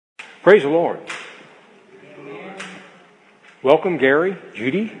Praise the Lord. Welcome, Gary,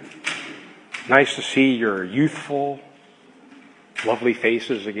 Judy. Nice to see your youthful, lovely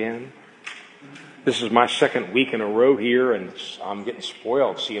faces again. This is my second week in a row here, and I'm getting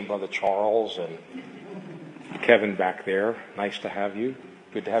spoiled seeing Brother Charles and Kevin back there. Nice to have you.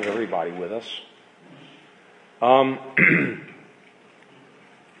 Good to have everybody with us. I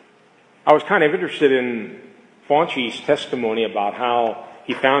was kind of interested in Fauci's testimony about how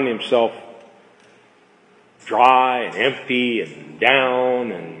he found himself dry and empty and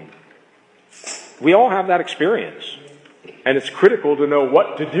down, and we all have that experience. And it's critical to know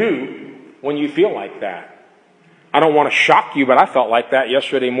what to do when you feel like that. I don't want to shock you, but I felt like that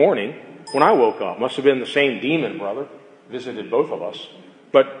yesterday morning when I woke up. Must have been the same demon, brother. Visited both of us.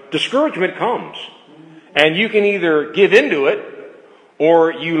 But discouragement comes. And you can either give into it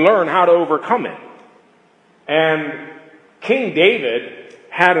or you learn how to overcome it. And King David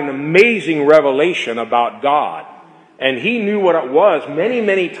had an amazing revelation about God. And he knew what it was many,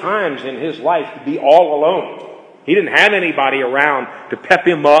 many times in his life to be all alone. He didn't have anybody around to pep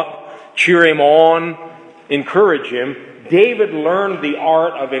him up, cheer him on, encourage him. David learned the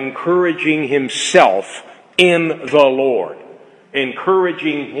art of encouraging himself in the Lord.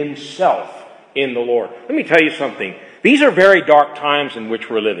 Encouraging himself in the Lord. Let me tell you something. These are very dark times in which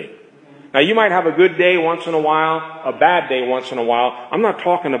we're living. Now, you might have a good day once in a while, a bad day once in a while. I'm not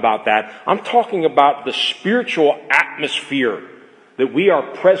talking about that. I'm talking about the spiritual atmosphere that we are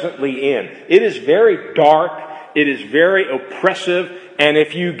presently in. It is very dark. It is very oppressive. And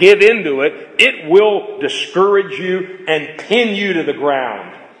if you give into it, it will discourage you and pin you to the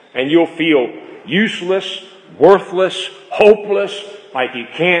ground. And you'll feel useless, worthless, hopeless, like you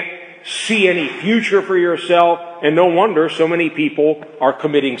can't see any future for yourself. And no wonder so many people are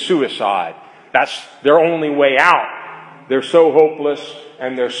committing suicide. That's their only way out. They're so hopeless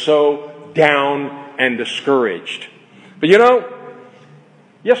and they're so down and discouraged. But you know,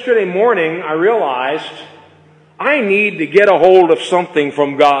 yesterday morning I realized I need to get a hold of something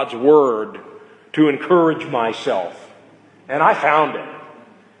from God's Word to encourage myself. And I found it.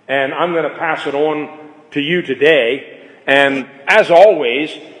 And I'm going to pass it on to you today. And as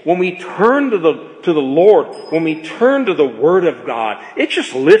always, when we turn to the Lord, when we turn to the Word of God, it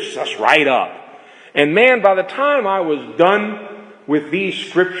just lifts us right up. And man, by the time I was done with these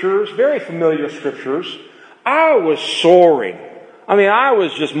scriptures, very familiar scriptures, I was soaring. I mean, I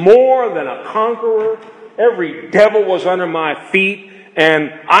was just more than a conqueror. Every devil was under my feet,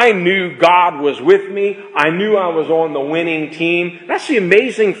 and I knew God was with me. I knew I was on the winning team. That's the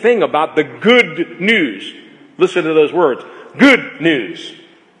amazing thing about the good news. Listen to those words. Good news.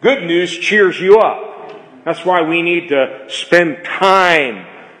 Good news cheers you up. That's why we need to spend time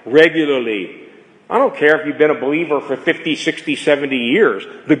regularly. I don't care if you've been a believer for 50, 60, 70 years.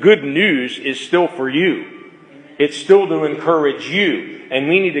 The good news is still for you. It's still to encourage you. And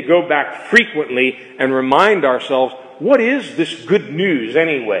we need to go back frequently and remind ourselves, what is this good news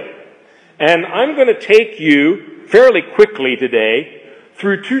anyway? And I'm going to take you fairly quickly today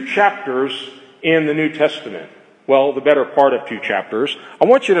through 2 chapters in the New Testament. Well, the better part of 2 chapters. I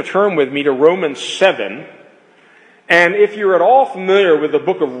want you to turn with me to Romans 7. And if you're at all familiar with the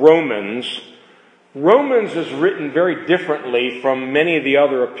book of Romans, Romans is written very differently from many of the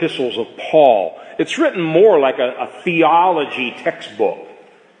other epistles of Paul. It's written more like a theology textbook.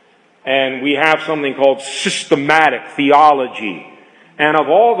 And we have something called systematic theology. And of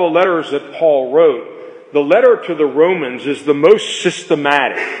all the letters that Paul wrote, the letter to the Romans is the most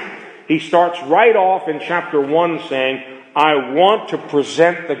systematic. He starts right off in chapter 1 saying, I want to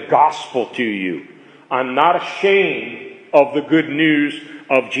present the gospel to you. I'm not ashamed of the good news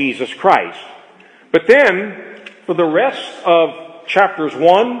of Jesus Christ. But then, for the rest of chapters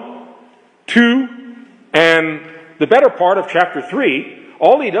 1, 2, and the better part of chapter 3,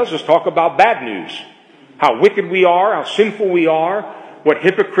 all he does is talk about bad news. How wicked we are, how sinful we are, what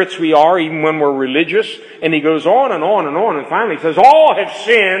hypocrites we are, even when we're religious. And he goes on and on and on, and finally says, all have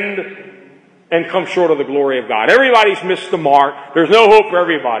sinned and come short of the glory of God. Everybody's missed the mark. There's no hope for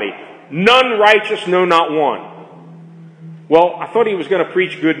everybody. None righteous, no, not one. Well, I thought he was going to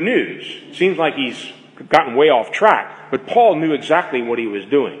preach good news. Seems like he's gotten way off track. But Paul knew exactly what he was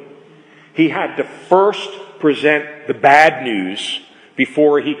doing. He had to first present the bad news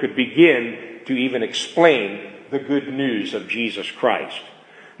before he could begin to even explain the good news of Jesus Christ.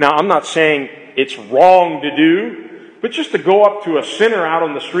 Now, I'm not saying it's wrong to do, but just to go up to a sinner out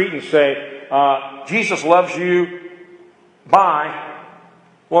on the street and say, Jesus loves you, bye.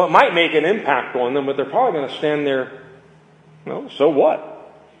 Well, it might make an impact on them, but they're probably going to stand there, well, so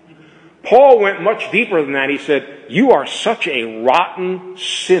what? Paul went much deeper than that. He said, you are such a rotten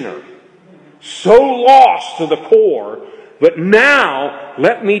sinner, so lost to the core, but now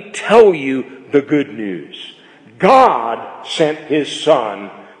let me tell you the good news. God sent His Son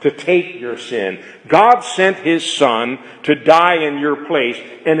to take your sin. God sent His Son to die in your place.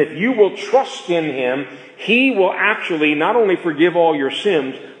 And if you will trust in Him, He will actually not only forgive all your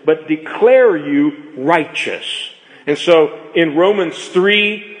sins, but declare you righteous. And so in Romans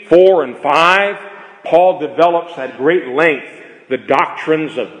 3, 4, and 5, Paul develops at great length the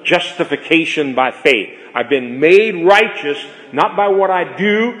doctrines of justification by faith. I've been made righteous not by what I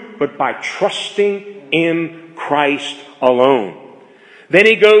do, but by trusting in Christ alone. Then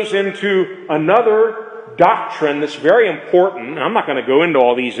he goes into another doctrine that's very important. I'm not going to go into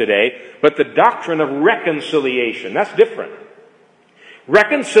all these today, but the doctrine of reconciliation. That's different.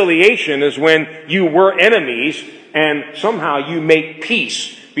 Reconciliation is when you were enemies and somehow you make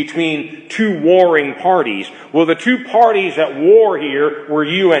peace between two warring parties. Well, the two parties at war here were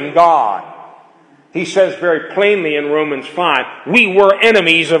you and God. He says very plainly in Romans 5, we were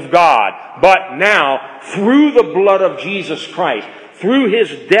enemies of God, but now, through the blood of Jesus Christ, through His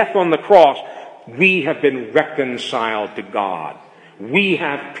death on the cross, we have been reconciled to God. We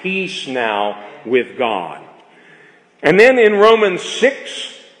have peace now with God. And then in Romans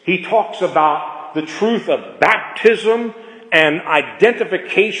 6, he talks about the truth of baptism and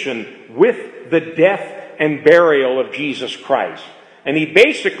identification with the death and burial of Jesus Christ. And he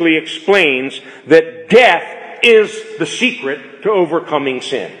basically explains that death is the secret to overcoming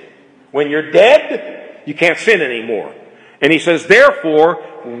sin. When you're dead, you can't sin anymore. And he says, therefore,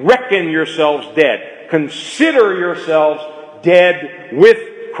 reckon yourselves dead. Consider yourselves dead with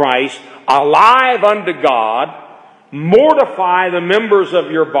Christ, alive unto God. Mortify the members of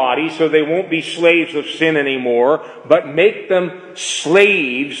your body so they won't be slaves of sin anymore, but make them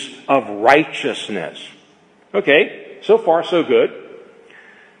slaves of righteousness. Okay, so far so good.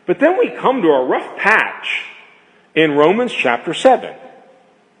 But then we come to a rough patch in Romans chapter 7.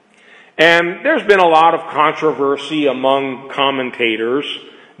 And there's been a lot of controversy among commentators,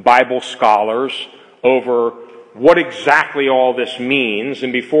 Bible scholars, over what exactly all this means.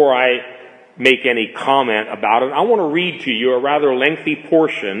 And before I make any comment about it, I want to read to you a rather lengthy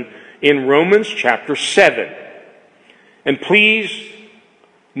portion in Romans chapter 7. And please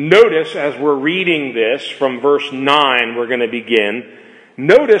notice as we're reading this from verse 9, we're going to begin.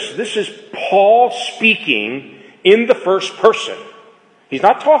 Notice this is Paul speaking in the first person. He's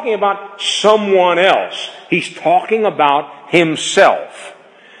not talking about someone else. He's talking about himself.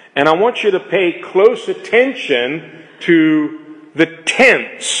 And I want you to pay close attention to the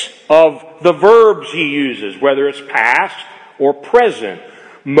tense of the verbs he uses, whether it's past or present.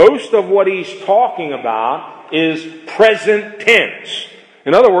 Most of what he's talking about is present tense.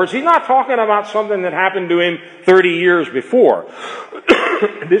 In other words, he's not talking about something that happened to him 30 years before.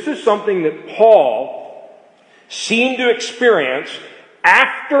 This is something that Paul seemed to experience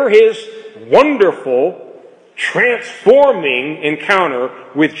after his wonderful, transforming encounter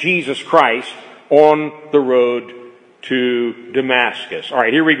with Jesus Christ on the road to Damascus. All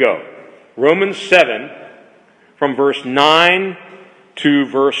right, here we go. Romans 7, from verse 9 to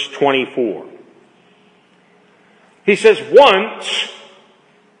verse 24. He says, once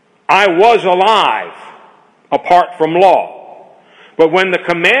I was alive apart from law. But when the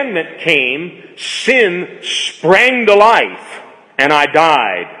commandment came, sin sprang to life, and I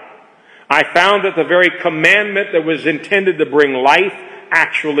died. I found that the very commandment that was intended to bring life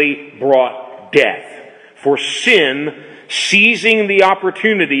actually brought death. For sin, seizing the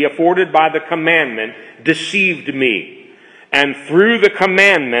opportunity afforded by the commandment, deceived me, and through the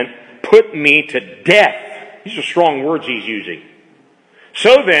commandment put me to death. These are strong words he's using.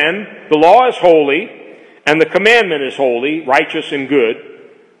 So then, the law is holy, and the commandment is holy, righteous and good.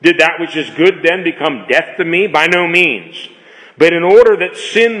 Did that which is good then become death to me? By no means. But in order that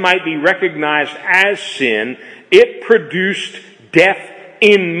sin might be recognized as sin, it produced death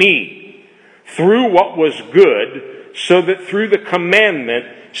in me through what was good, so that through the commandment,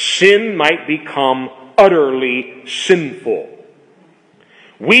 sin might become utterly sinful.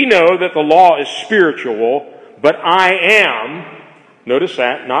 We know that the law is spiritual, but I am, notice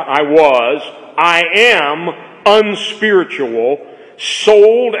that, not I was, I am unspiritual,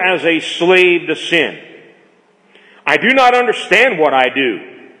 sold as a slave to sin. I do not understand what I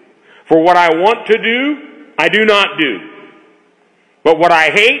do. For what I want to do, I do not do. But what I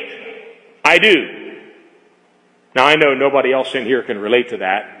hate, I do. Now I know nobody else in here can relate to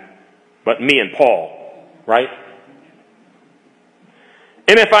that, but me and Paul, right?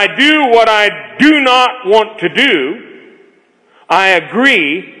 And if I do what I do not want to do, I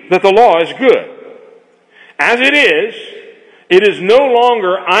agree that the law is good. As it is no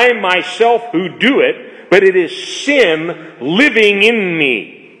longer I myself who do it, but it is sin living in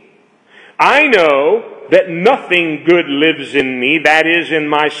me. I know that nothing good lives in me, that is, in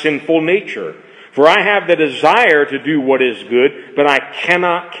my sinful nature. For I have the desire to do what is good, but I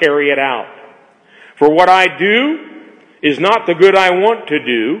cannot carry it out. For what I do is not the good I want to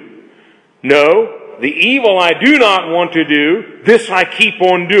do. No, the evil I do not want to do, this I keep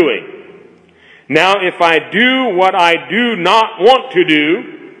on doing. Now, if I do what I do not want to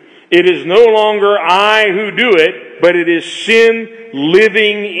do, it is no longer I who do it, but it is sin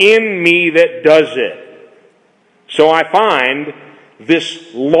living in me that does it. So I find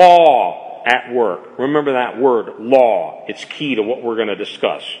this law at work. Remember that word, law. It's key to what we're going to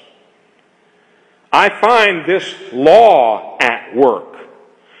discuss. I find this law at work.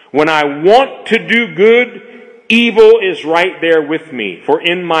 When I want to do good, evil is right there with me. For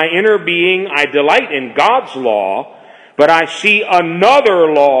in my inner being I delight in God's law, but I see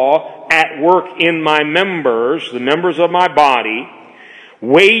another law at work in my members, the members of my body,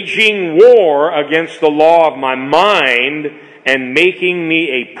 waging war against the law of my mind and making me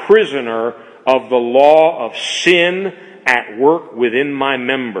a prisoner of the law of sin at work within my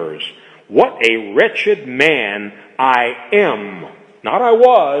members. What a wretched man I am. Not I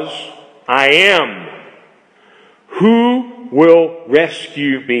was, I am. Who will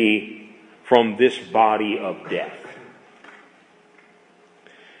rescue me from this body of death?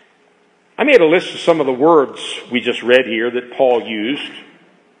 I made a list of some of the words we just read here that Paul used.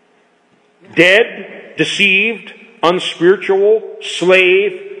 Dead, deceived, unspiritual,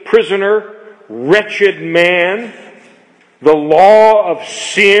 slave, prisoner, wretched man. The law of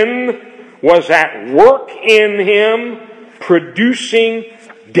sin was at work in him, producing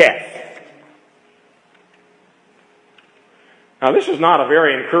death. Now, this is not a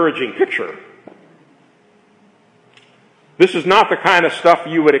very encouraging picture. This is not the kind of stuff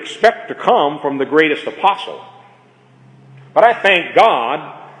you would expect to come from the greatest apostle. But I thank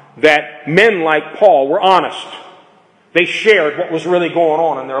God that men like Paul were honest. They shared what was really going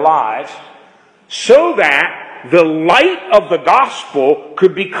on in their lives so that the light of the gospel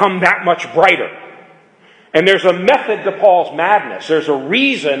could become that much brighter. And there's a method to Paul's madness. There's a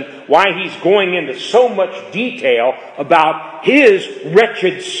reason why he's going into so much detail about his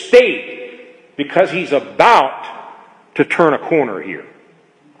wretched state, because he's about to turn a corner here.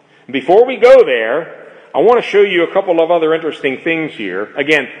 Before we go there, I want to show you a couple of other interesting things here.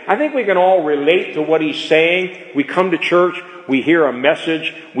 Again, I think we can all relate to what he's saying. We come to church, we hear a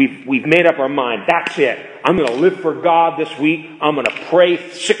message, we've made up our mind. That's it. I'm going to live for God this week. I'm going to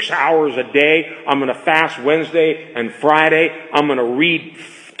pray 6 hours a day. I'm going to fast Wednesday and Friday. I'm going to read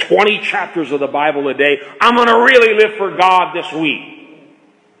 20 chapters of the Bible a day. I'm going to really live for God this week.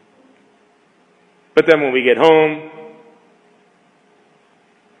 But then when we get home,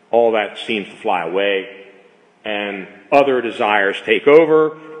 all that seems to fly away, and other desires take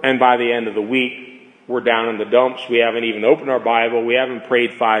over, and by the end of the week, we're down in the dumps. We haven't even opened our Bible. We haven't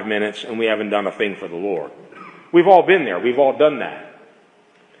prayed 5 minutes, and we haven't done a thing for the Lord. We've all been there. We've all done that.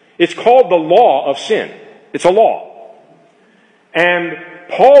 It's called the law of sin. It's a law. And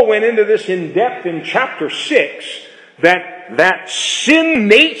Paul went into this in depth in chapter 6, that sin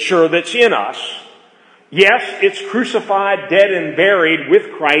nature that's in us, yes, it's crucified, dead, and buried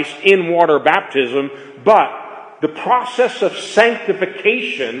with Christ in water baptism, but the process of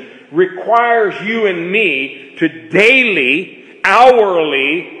sanctification requires you and me to daily,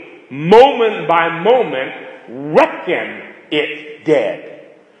 hourly, moment by moment, reckon it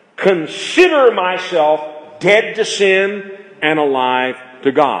dead. Consider myself dead to sin and alive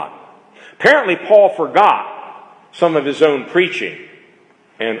to God. Apparently, Paul forgot some of his own preaching,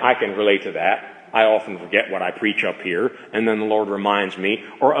 and I can relate to that. I often forget what I preach up here, and then the Lord reminds me,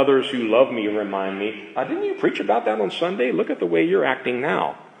 or others who love me remind me, didn't you preach about that on Sunday? Look at the way you're acting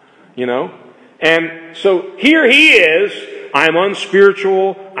now. You know? And so here he is. I'm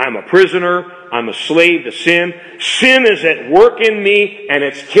unspiritual. I'm a prisoner. I'm a slave to sin. Sin is at work in me, and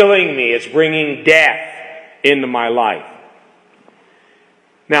it's killing me. It's bringing death into my life.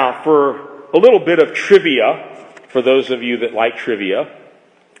 Now, for a little bit of trivia, for those of you that like trivia,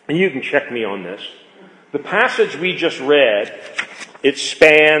 and you can check me on this. The passage we just read, it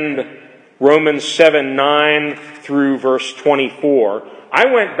spanned Romans 7:9 through verse 24. I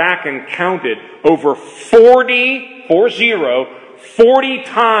went back and counted over 40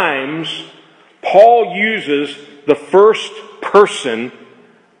 times Paul uses the first person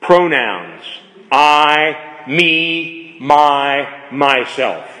pronouns. I, me, my,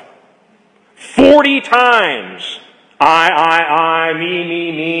 myself. 40 times. I,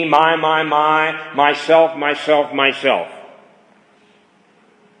 me, my, myself, myself, myself.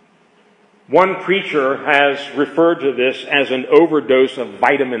 One preacher has referred to this as an overdose of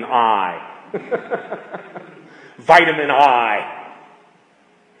vitamin I. Vitamin I.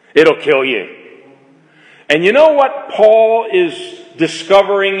 It'll kill you. And you know what Paul is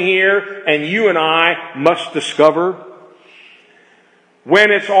discovering here, and you and I must discover?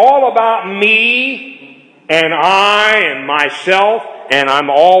 When it's all about me and I and myself, and I'm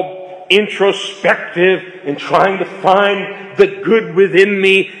all introspective and trying to find the good within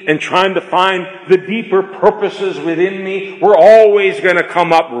me and trying to find the deeper purposes within me, we're always going to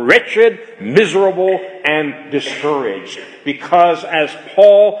come up wretched, miserable, and discouraged. Because as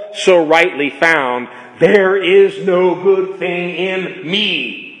Paul so rightly found, there is no good thing in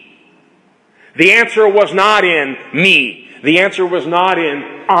me. The answer was not in me. The answer was not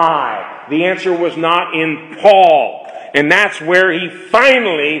in I. The answer was not in Paul. And that's where he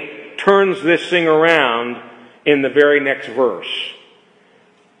finally turns this thing around in the very next verse.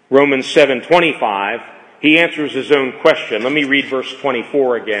 Romans 7:25, he answers his own question. Let me read verse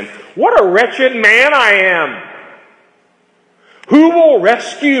 24 again. What a wretched man I am! Who will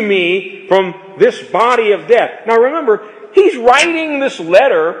rescue me from this body of death? Now remember, he's writing this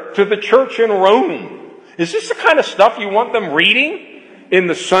letter to the church in Rome. Is this the kind of stuff you want them reading in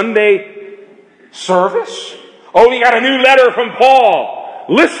the Sunday service? Oh, we got a new letter from Paul.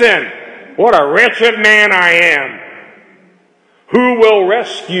 Listen, what a wretched man I am. Who will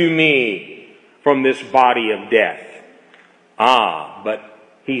rescue me from this body of death? Ah, but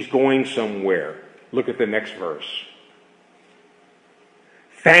he's going somewhere. Look at the next verse.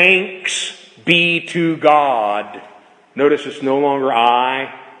 Thanks be to God. Notice it's no longer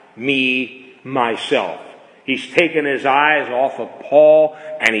I, me, myself. He's taken his eyes off of Paul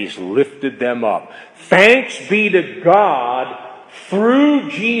and he's lifted them up. Thanks be to God through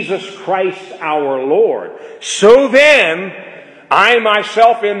Jesus Christ our Lord. So then, I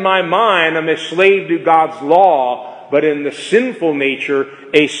myself in my mind am a slave to God's law, but in the sinful nature,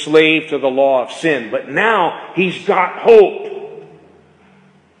 a slave to the law of sin. But now he's got hope.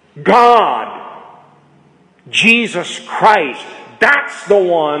 God, Jesus Christ, that's the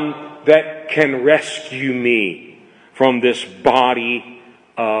one that can rescue me from this body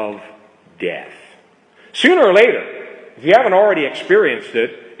of death. Sooner or later, if you haven't already experienced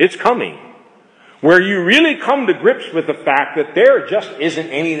it, it's coming. Where you really come to grips with the fact that there just isn't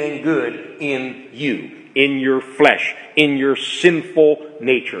anything good in you, in your flesh, in your sinful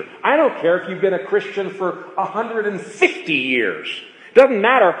nature. I don't care if you've been a Christian for 150 years. It doesn't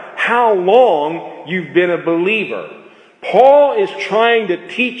matter how long you've been a believer. Paul is trying to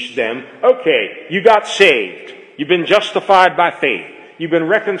teach them, okay, you got saved. You've been justified by faith. You've been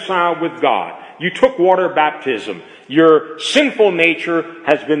reconciled with God. You took water baptism. Your sinful nature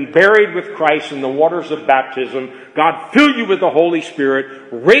has been buried with Christ in the waters of baptism. God filled you with the Holy Spirit,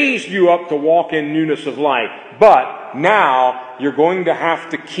 raised you up to walk in newness of life. But now you're going to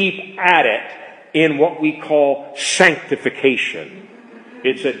have to keep at it in what we call sanctification.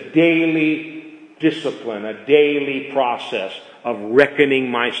 It's a daily discipline, a daily process of reckoning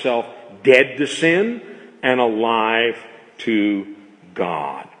myself dead to sin and alive to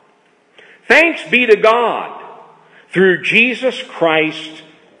God. Thanks be to God through Jesus Christ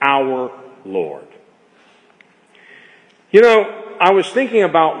our Lord. You know, I was thinking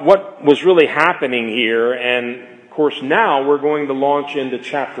about what was really happening here, and of course now we're going to launch into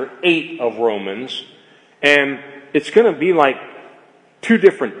chapter 8 of Romans, and it's going to be like two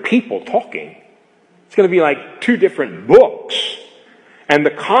different people talking. It's going to be like two different books. And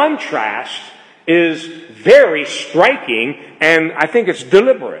the contrast is very striking, and I think it's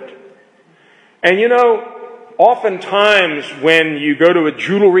deliberate. And you know, oftentimes when you go to a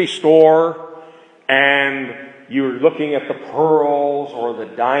jewelry store and you're looking at the pearls or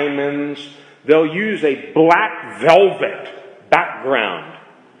the diamonds, they'll use a black velvet background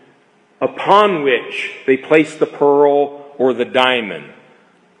upon which they place the pearl or the diamond.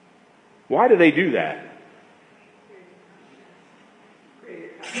 Why do they do that?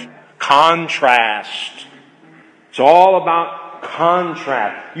 Contrast. It's all about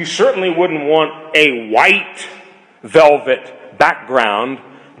contrast. You certainly wouldn't want a white velvet background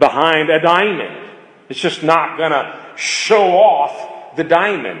behind a diamond. It's just not going to show off the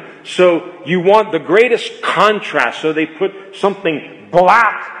diamond. So you want the greatest contrast, so they put something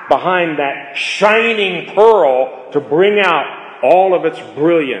black behind that shining pearl to bring out all of its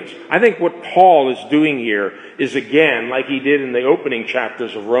brilliance. I think what Paul is doing here is, again, like he did in the opening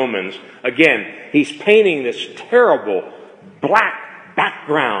chapters of Romans, again, he's painting this terrible black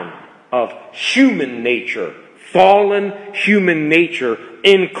background of human nature, fallen human nature,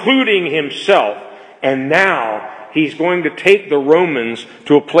 including himself. And now he's going to take the Romans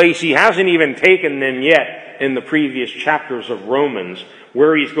to a place he hasn't even taken them yet in the previous chapters of Romans,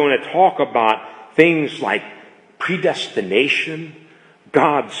 where he's going to talk about things like predestination,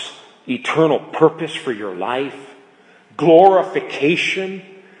 God's eternal purpose for your life, glorification,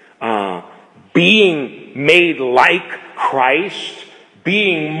 being made like Christ,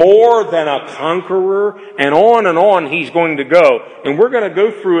 being more than a conqueror, and on he's going to go. And we're going to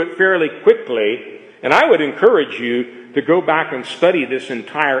go through it fairly quickly, and I would encourage you to go back and study this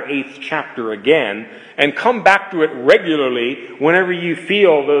entire 8th chapter again, and come back to it regularly whenever you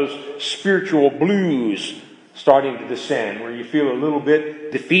feel those spiritual blues starting to descend, where you feel a little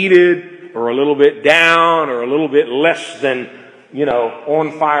bit defeated, or a little bit down, or a little bit less than,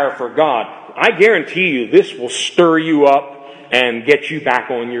 on fire for God. I guarantee you this will stir you up and get you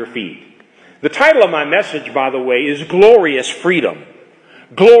back on your feet. The title of my message, by the way, is Glorious Freedom.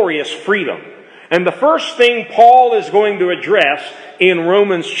 Glorious Freedom. And the first thing Paul is going to address in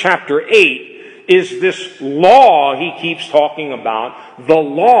Romans chapter 8 is this law he keeps talking about, the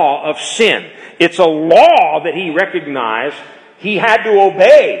law of sin. It's a law that he recognized he had to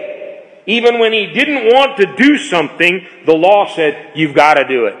obey. Even when he didn't want to do something, the law said, you've got to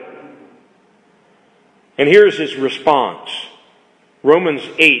do it. And here's his response. Romans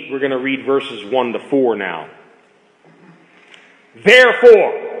 8, we're going to read verses 1 to 4 now.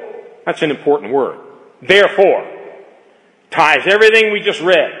 Therefore, that's an important word. Therefore, ties everything we just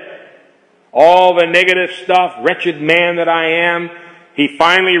read. All the negative stuff, wretched man that I am. He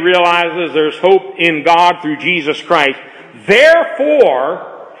finally realizes there's hope in God through Jesus Christ.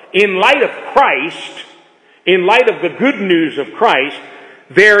 Therefore, in light of Christ, in light of the good news of Christ,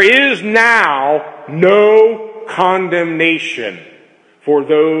 there is now no condemnation for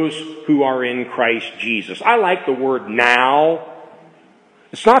those who are in Christ Jesus. I like the word now.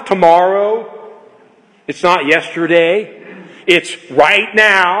 It's not tomorrow. It's not yesterday. It's right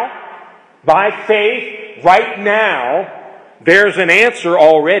now. By faith, right now, there's an answer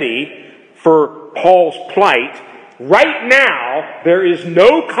already for Paul's plight. Right now, there is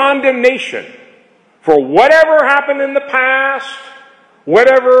no condemnation for whatever happened in the past,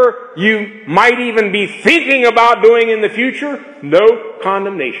 whatever you might even be thinking about doing in the future. No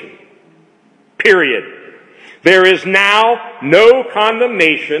condemnation. Period. There is now no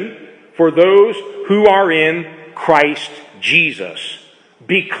condemnation for those who are in Christ Jesus.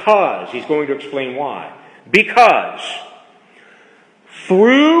 Because, he's going to explain why. Because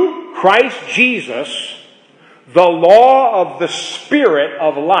through Christ Jesus, the law of the Spirit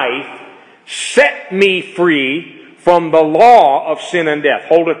of life set me free from the law of sin and death.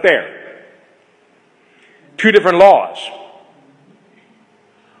 Hold it there. Two different laws.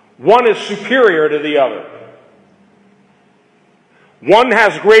 One is superior to the other. One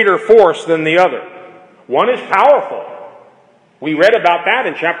has greater force than the other. One is powerful. We read about that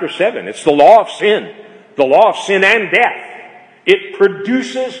in chapter 7. It's the law of sin. The law of sin and death. It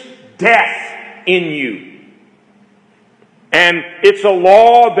produces death in you. And it's a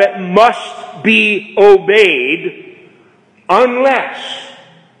law that must be obeyed unless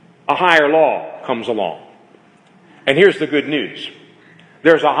a higher law comes along. And here's the good news.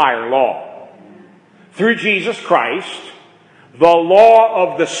 There's a higher law. Through Jesus Christ, the law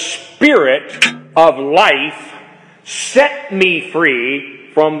of the Spirit of life set me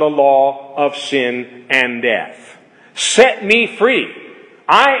free from the law of sin and death. Set me free.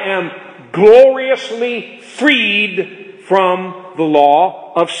 I am gloriously freed from the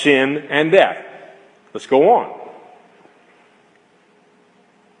law of sin and death. Let's go on.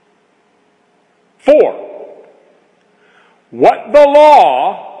 4. What the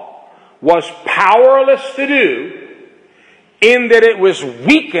law was powerless to do, in that it was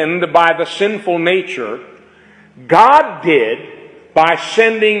weakened by the sinful nature, God did by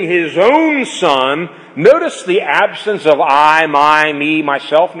sending His own Son. Notice the absence of I, my, me,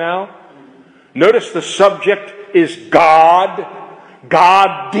 myself now. Notice the subject is God.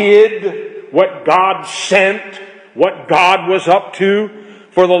 God did what God sent, what God was up to.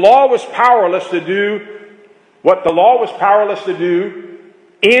 For the law was powerless to do what the law was powerless to do,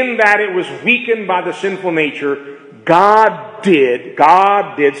 in that it was weakened by the sinful nature. God did,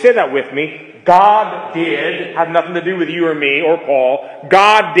 say that with me, God did, have nothing to do with you or me or Paul,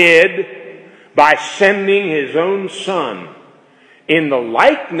 God did, by sending His own Son in the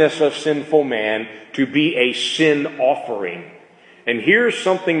likeness of sinful man to be a sin offering. And here's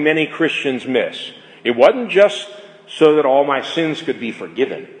something many Christians miss. It wasn't just so that all my sins could be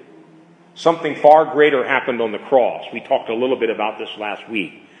forgiven. Something far greater happened on the cross. We talked a little bit about this last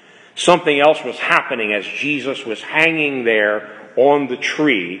week. Something else was happening as Jesus was hanging there on the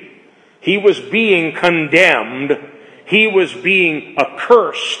tree. He was being condemned. He was being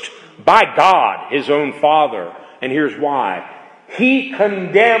accursed by God, his own Father. And here's why. He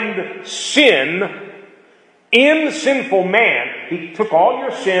condemned sin in sinful man. He took all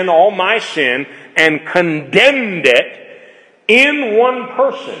your sin, all my sin, and condemned it in one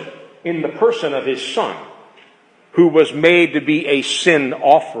person, in the person of his Son, who was made to be a sin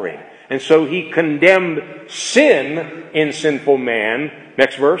offering. And so he condemned sin in sinful man.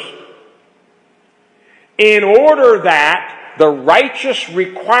 Next verse. In order that the righteous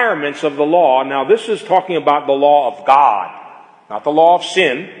requirements of the law, now this is talking about the law of God, not the law of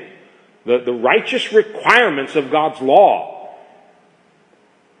sin, the righteous requirements of God's law.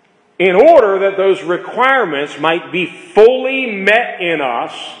 In order that those requirements might be fully met in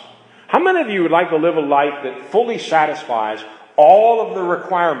us. How many of you would like to live a life that fully satisfies all of the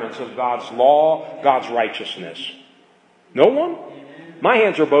requirements of God's law, God's righteousness? No one? My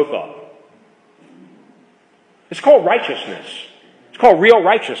hands are both up. It's called righteousness. It's called real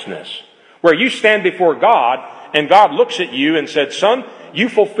righteousness. Where you stand before God and God looks at you and said, son, you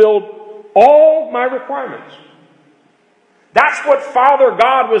fulfilled all my requirements. That's what Father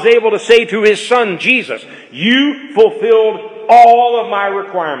God was able to say to his Son, Jesus. You fulfilled all of my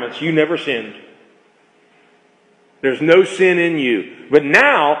requirements. You never sinned. There's no sin in you. But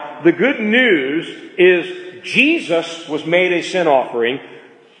now, the good news is Jesus was made a sin offering.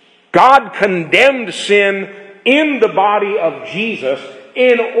 God condemned sin in the body of Jesus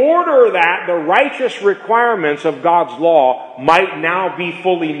in order that the righteous requirements of God's law might now be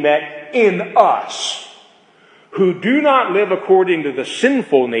fully met in us, who do not live according to the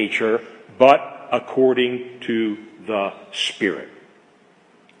sinful nature, but according to the Spirit.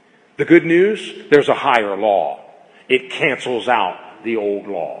 The good news, there's a higher law. It cancels out the old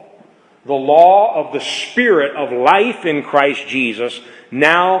law. The law of the Spirit of life in Christ Jesus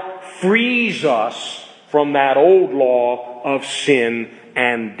now frees us from that old law of sin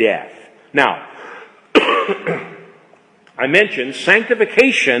and death. Now, I mentioned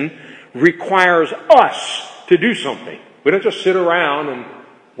sanctification requires us to do something. We don't just sit around and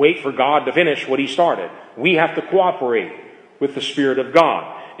wait for God to finish what he started. We have to cooperate with the Spirit of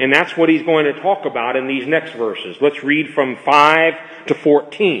God. And that's what he's going to talk about in these next verses. Let's read from 5 to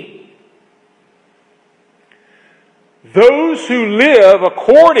 14. Those who live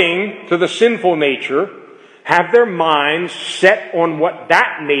according to the sinful nature have their minds set on what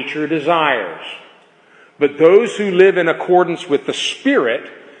that nature desires. But those who live in accordance with the Spirit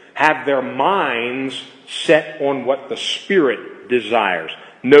have their minds set on what the Spirit desires.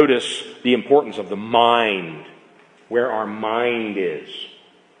 Notice the importance of the mind, where our mind is.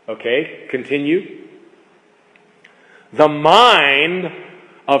 Okay, continue. The mind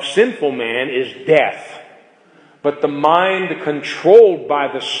of sinful man is death, but the mind controlled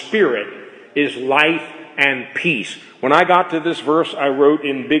by the Spirit is life and peace. When I got to this verse, I wrote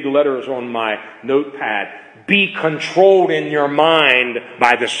in big letters on my notepad, be controlled in your mind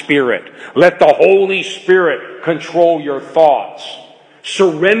by the Spirit. Let the Holy Spirit control your thoughts.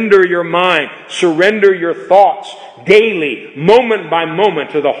 Surrender your mind, surrender your thoughts daily, moment by moment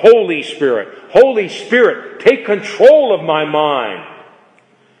to the Holy Spirit. Holy Spirit, take control of my mind.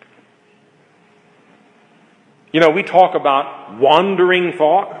 You know, we talk about wandering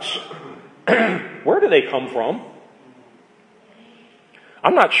thoughts. Where do they come from?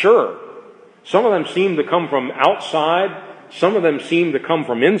 I'm not sure. Some of them seem to come from outside. Some of them seem to come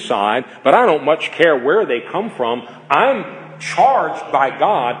from inside. But I don't much care where they come from. I'm charged by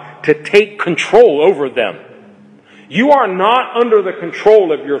God to take control over them. You are not under the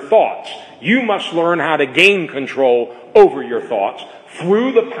control of your thoughts. You must learn how to gain control over your thoughts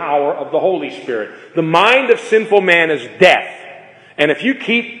through the power of the Holy Spirit. The mind of sinful man is death. And if you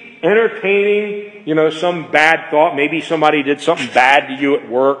keep entertaining, some bad thought, maybe somebody did something bad to you at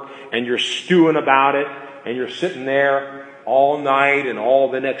work and you're stewing about it and you're sitting there all night and all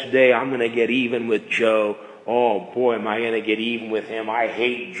the next day, I'm going to get even with Joe. Oh boy, am I going to get even with him. I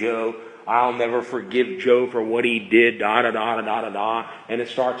hate Joe. I'll never forgive Joe for what he did, da-da-da-da-da-da-da. And it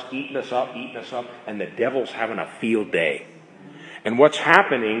starts eating us up, and the devil's having a field day. And what's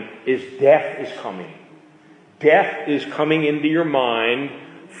happening is death is coming. Death is coming into your mind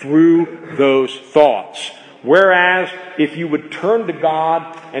through those thoughts. Whereas, if you would turn to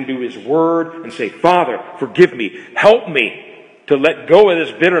God and do His Word and say, Father, forgive me, help me to let go of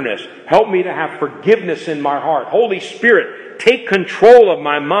this bitterness, help me to have forgiveness in my heart. Holy Spirit, take control of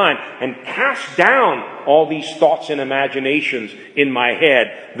my mind and cast down all these thoughts and imaginations in my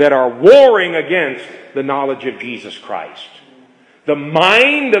head that are warring against the knowledge of Jesus Christ. The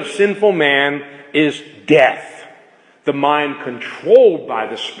mind of sinful man is death. The mind controlled by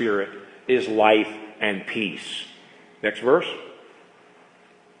the Spirit is life and peace. Next verse.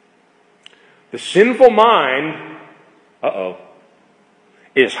 The sinful mind,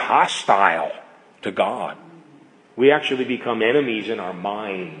 is hostile to God. We actually become enemies in our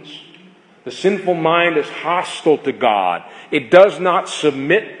minds. The sinful mind is hostile to God. It does not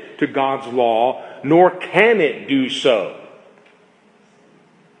submit to God's law, nor can it do so.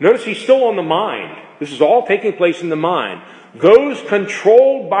 Notice he's still on the mind. This is all taking place in the mind. Those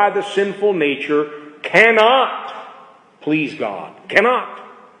controlled by the sinful nature cannot please God. Cannot.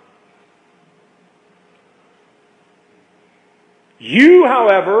 You,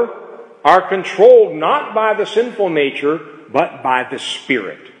 however, are controlled not by the sinful nature, but by the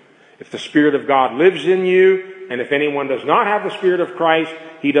Spirit. If the Spirit of God lives in you, and if anyone does not have the Spirit of Christ,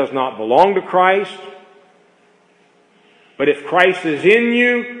 he does not belong to Christ. But if Christ is in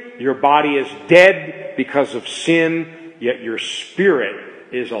you, your body is dead because of sin, yet your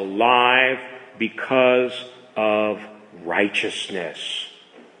spirit is alive because of righteousness.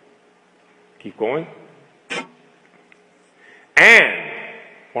 Keep going. And,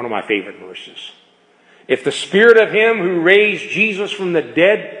 one of my favorite verses, if the Spirit of Him who raised Jesus from the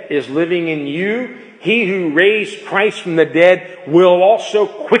dead is living in you, He who raised Christ from the dead will also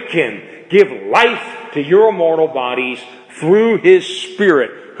quicken, give life to your mortal bodies through His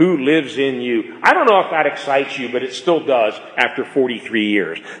Spirit who lives in you. I don't know if that excites you, but it still does after 43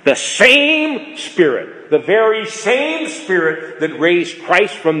 years. The same Spirit, the very same Spirit that raised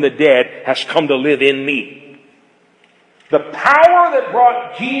Christ from the dead has come to live in me. The power that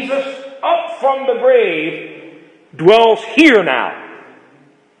brought Jesus up from the grave dwells here now.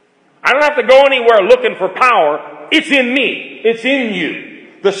 I don't have to go anywhere looking for power. It's in me. It's in you.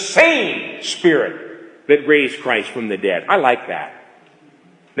 The same Spirit that raised Christ from the dead. I like that.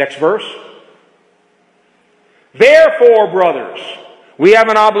 Next verse. Therefore, brothers, we have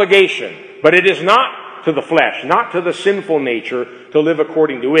an obligation, but it is not to the flesh, not to the sinful nature, to live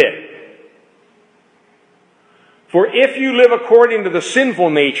according to it. For if you live according to the sinful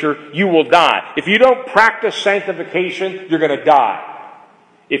nature, you will die. If you don't practice sanctification, you're going to die.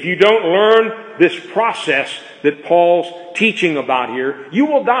 If you don't learn this process that Paul's teaching about here, you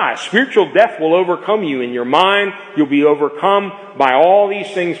will die. Spiritual death will overcome you in your mind. You'll be overcome by all these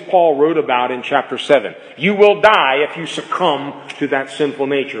things Paul wrote about in chapter 7. You will die if you succumb to that sinful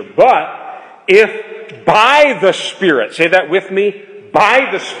nature. But if by the Spirit, say that with me, by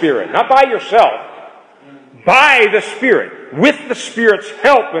the Spirit, not by yourself, by the Spirit, with the Spirit's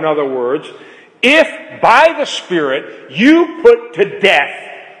help, in other words, if by the Spirit you put to death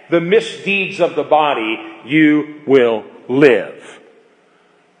the misdeeds of the body, you will live.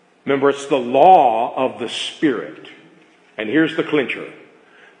 Remember, it's the law of the Spirit. And here's the clincher.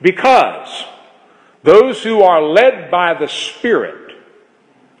 Because those who are led by the Spirit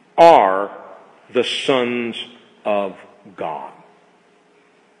are the sons of God.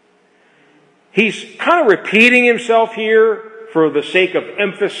 He's kind of repeating himself here for the sake of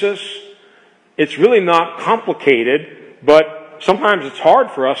emphasis. It's really not complicated, but sometimes it's hard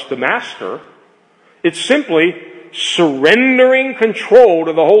for us to master. It's simply surrendering control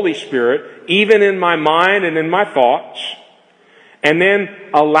to the Holy Spirit, even in my mind and in my thoughts, and then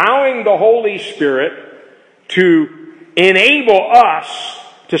allowing the Holy Spirit to enable us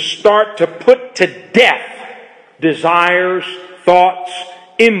to start to put to death desires, thoughts,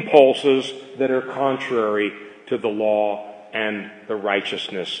 impulses that are contrary to the law and the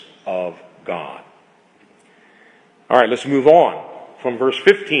righteousness of God. All right, let's move on from verse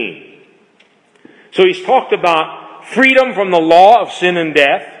 15. So he's talked about freedom from the law of sin and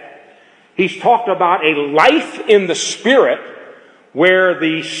death. He's talked about a life in the Spirit where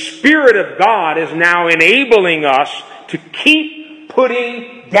the Spirit of God is now enabling us to keep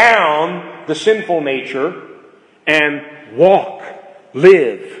putting down the sinful nature and walk,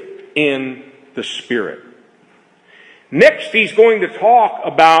 live in the Spirit. Next, he's going to talk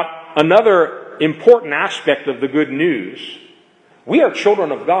about another important aspect of the good news. We are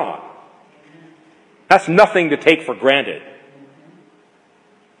children of God. That's nothing to take for granted.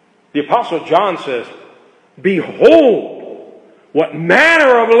 The Apostle John says, "Behold, what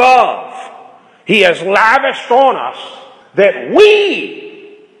manner of love He has lavished on us, that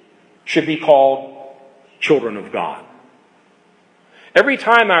we should be called children of God." Every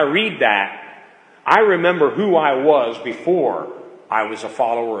time I read that, I remember who I was before I was a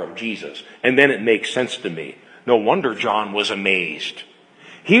follower of Jesus. And then it makes sense to me. No wonder John was amazed.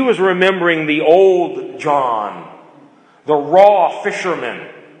 He was remembering the old John, the raw fisherman,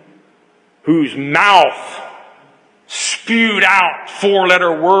 whose mouth spewed out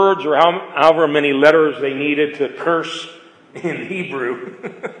 4-letter words or however many letters they needed to curse in Hebrew.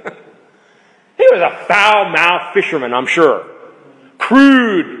 He was a foul-mouthed fisherman, I'm sure.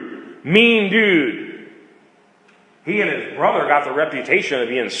 Crude, mean dude. He and his brother got the reputation of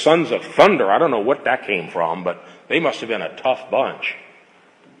being sons of thunder. I don't know what that came from, but they must have been a tough bunch.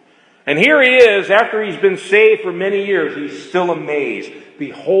 And here he is, after he's been saved for many years, he's still amazed.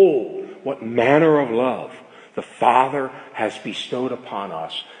 Behold, what manner of love the Father has bestowed upon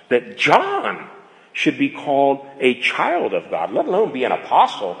us, that John should be called a child of God, let alone be an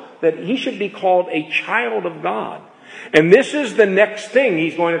apostle, that he should be called a child of God. And this is the next thing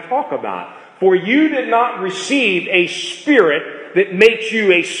he's going to talk about. For you did not receive a spirit that makes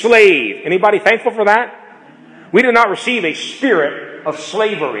you a slave. Anybody thankful for that? We did not receive a spirit of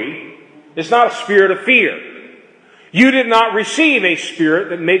slavery. It's not a spirit of fear. You did not receive a spirit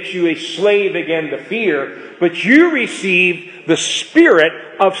that makes you a slave again to fear, but you received the spirit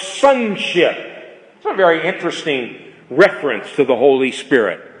of sonship. It's a very interesting reference to the Holy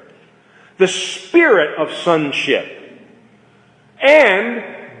Spirit. The spirit of sonship.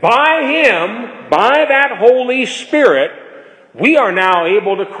 And by Him, by that Holy Spirit, we are now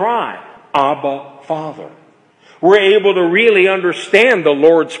able to cry, Abba, Father. We're able to really understand the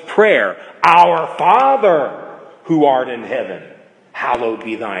Lord's Prayer. Our Father, who art in heaven, hallowed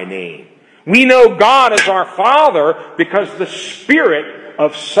be thy name. We know God as our Father because the spirit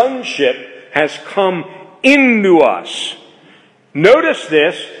of sonship has come into us. Notice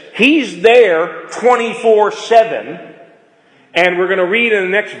this, He's there 24/7. And we're going to read in the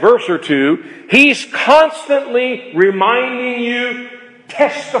next verse or two, He's constantly reminding you,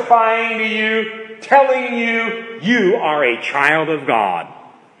 testifying to you, telling you, you are a child of God.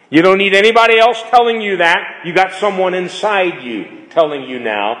 You don't need anybody else telling you that. You got someone inside you telling you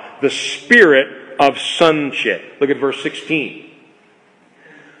now the spirit of sonship. Look at verse 16.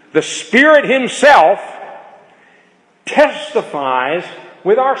 The Spirit Himself testifies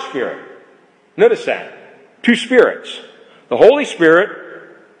with our spirit. Notice that. Two spirits. The Holy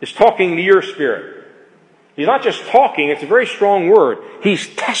Spirit is talking to your spirit. He's not just talking, it's a very strong word. He's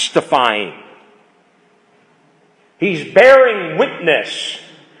testifying. He's bearing witness.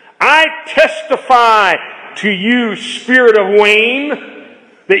 I testify to you, Spirit of Wayne,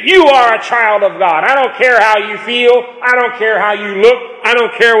 that you are a child of God. I don't care how you feel. I don't care how you look. I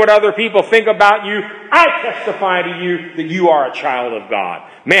don't care what other people think about you. I testify to you that you are a child of God.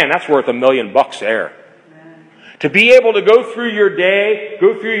 Man, that's worth $1 million there. To be able to go through your day,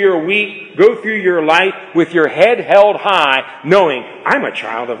 go through your week, go through your life with your head held high, knowing I'm a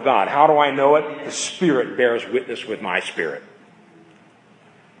child of God. How do I know it? The Spirit bears witness with my spirit.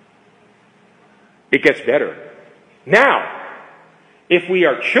 It gets better. Now, if we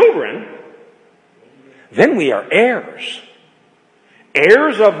are children, then we are heirs.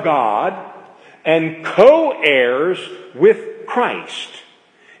 Heirs of God and co-heirs with Christ.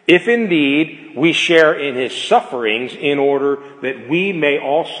 If indeed we share in His sufferings in order that we may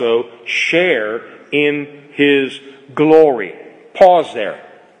also share in His glory. Pause there.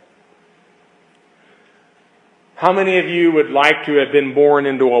 How many of you would like to have been born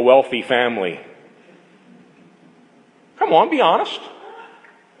into a wealthy family? Come on, be honest.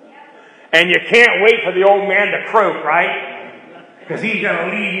 And you can't wait for the old man to croak, right? Because he's going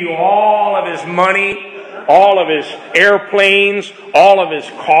to leave you all of his money, all of his airplanes, all of his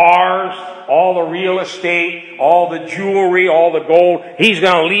cars, all the real estate, all the jewelry, all the gold. He's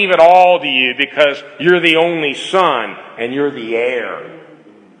going to leave it all to you because you're the only son and you're the heir.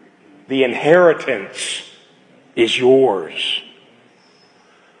 The inheritance is yours.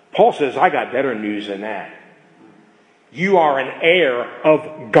 Paul says, I got better news than that. You are an heir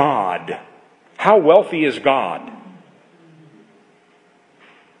of God. How wealthy is God?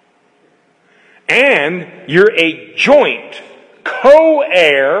 And you're a joint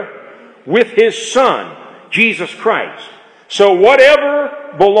co-heir with His Son, Jesus Christ. So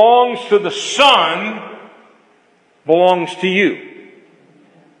whatever belongs to the Son belongs to you.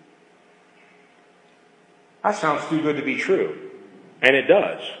 That sounds too good to be true. And it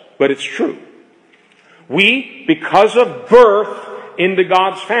does. But it's true. We, because of birth into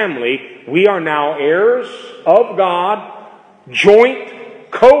God's family, we are now heirs of God,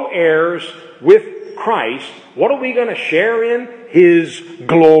 joint co-heirs with Christ. What are we going to share in? His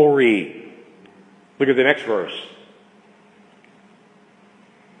glory. Look at the next verse.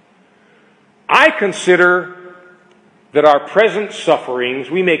 I consider that our present sufferings,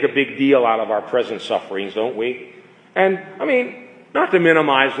 we make a big deal out of our present sufferings, don't we? And, not to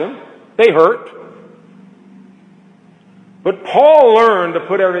minimize them. They hurt. But Paul learned to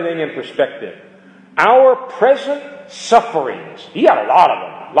put everything in perspective. Our present sufferings, he had a lot of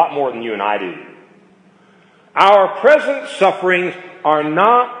them, a lot more than you and I do. Our present sufferings are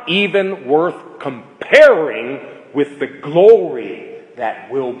not even worth comparing with the glory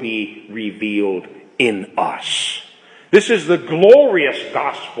that will be revealed in us. This is the glorious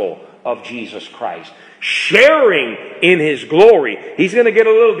gospel of Jesus Christ, sharing in his glory. He's going to get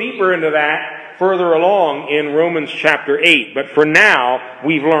a little deeper into that further along in Romans chapter 8. But for now,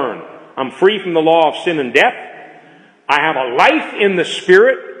 we've learned. I'm free from the law of sin and death. I have a life in the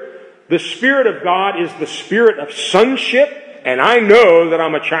Spirit. The Spirit of God is the Spirit of sonship. And I know that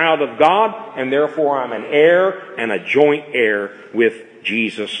I'm a child of God, and therefore I'm an heir and a joint heir with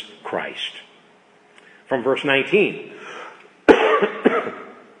Jesus Christ. From verse 19.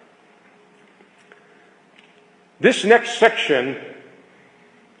 This next section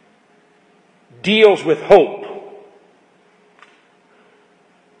deals with hope.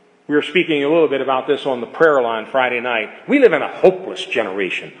 We were speaking a little bit about this on the prayer line Friday night. We live in a hopeless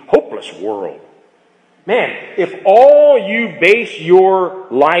generation, hopeless world. Man, if all you base your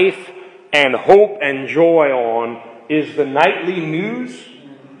life and hope and joy on is the nightly news,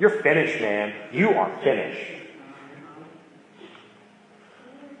 you're finished, man. You are finished.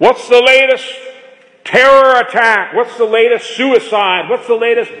 What's the latest terror attack? What's the latest suicide? What's the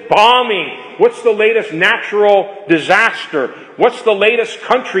latest bombing? What's the latest natural disaster? What's the latest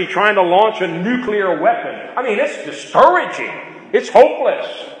country trying to launch a nuclear weapon? I mean, it's discouraging. It's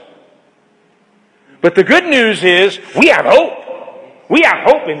hopeless. But the good news is we have hope. We have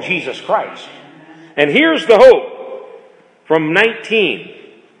hope in Jesus Christ. And here's the hope from 19.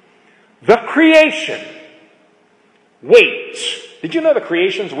 The creation waits. Did you know the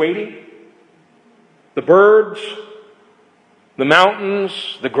creation's waiting? The birds, the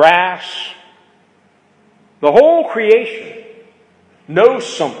mountains, the grass, the whole creation knows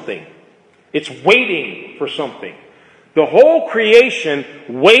something. It's waiting for something. The whole creation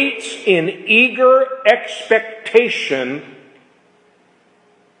waits in eager expectation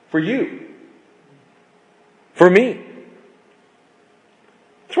for you, for me.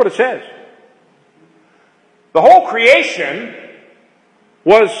 That's what it says. The whole creation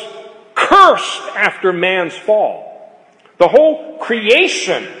was cursed after man's fall. The whole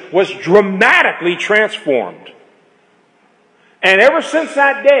creation was dramatically transformed. And ever since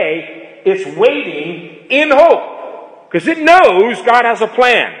that day, it's waiting in hope. Because it knows God has a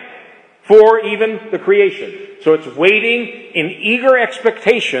plan for even the creation. So it's waiting in eager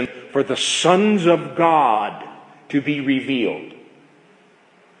expectation for the sons of God to be revealed.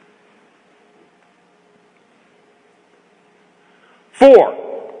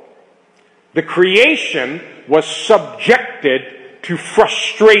 For the creation was subjected to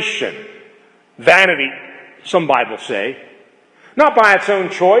frustration, vanity, some Bibles say, not by its own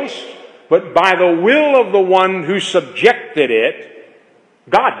choice, but by the will of the one who subjected it.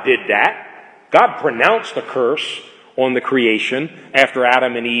 God did that. God pronounced a curse on the creation after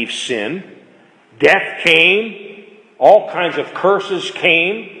Adam and Eve sinned. Death came. All kinds of curses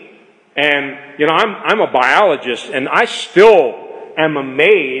came. And, I'm a biologist, and I still am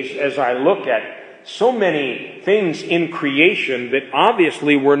amazed as I look at so many things in creation that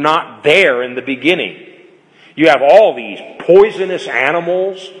obviously were not there in the beginning. You have all these poisonous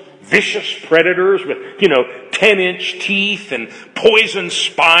animals, vicious predators with, 10-inch teeth and poison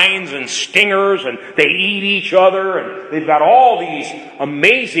spines and stingers, and they eat each other, and they've got all these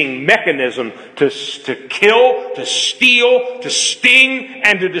amazing mechanisms to kill, to steal, to sting,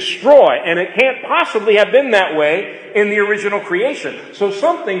 and to destroy. And it can't possibly have been that way in the original creation. So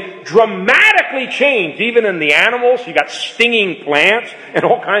something dramatically changed, even in the animals. You got stinging plants and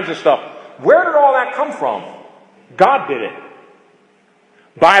all kinds of stuff. Where did all that come from? God did it.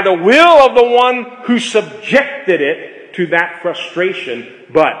 By the will of the one who subjected it to that frustration.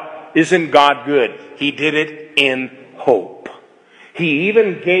 But isn't God good? He did it in hope. He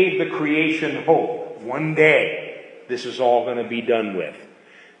even gave the creation hope. One day, this is all going to be done with.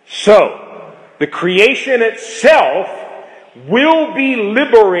 So, the creation itself will be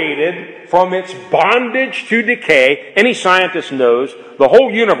liberated from its bondage to decay. Any scientist knows the whole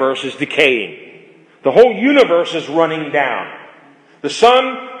universe is decaying. The whole universe is running down. The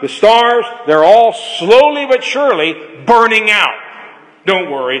sun, the stars, they're all slowly but surely burning out.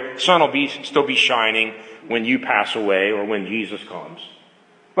 Don't worry, the sun will still be shining when you pass away or when Jesus comes.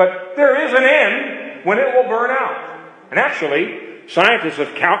 But there is an end when it will burn out. And actually, scientists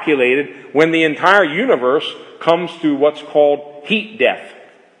have calculated when the entire universe comes to what's called heat death.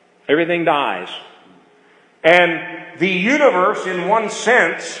 Everything dies. And the universe, in one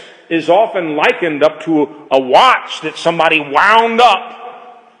sense, is often likened up to a watch that somebody wound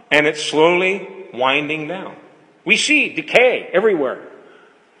up, and it's slowly winding down. We see decay everywhere.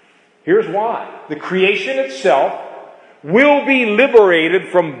 Here's why. The creation itself will be liberated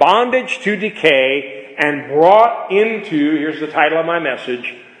from bondage to decay and brought into, here's the title of my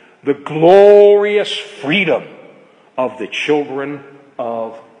message, the glorious freedom of the children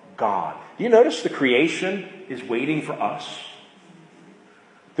of God. Do you notice the creation is waiting for us?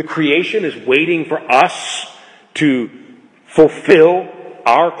 The creation is waiting for us to fulfill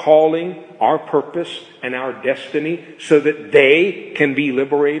our calling, our purpose, and our destiny so that they can be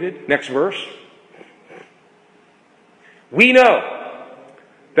liberated. Next verse. We know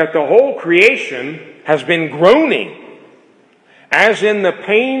that the whole creation has been groaning as in the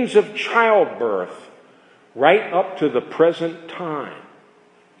pains of childbirth right up to the present time.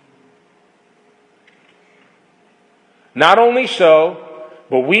 Not only so,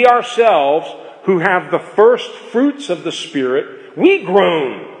 but we ourselves who have the first fruits of the Spirit, we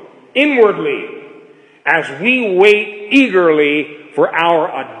groan inwardly as we wait eagerly for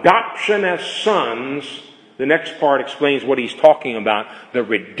our adoption as sons. The next part explains what he's talking about, the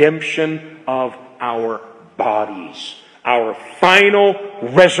redemption of our bodies, our final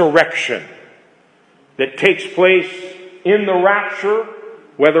resurrection that takes place in the rapture,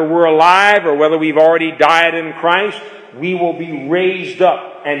 whether we're alive or whether we've already died in Christ. We will be raised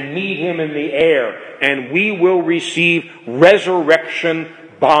up and meet Him in the air, and we will receive resurrection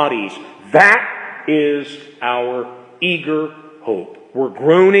bodies. That is our eager hope. We're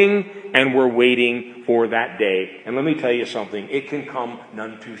groaning and we're waiting for that day. And let me tell you something, it can come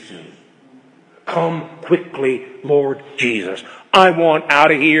none too soon. Come quickly, Lord Jesus. I want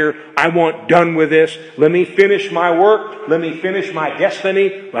out of here. I want done with this. Let me finish my work. Let me finish my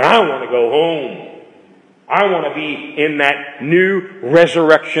destiny. But I want to go home. I want to be in that new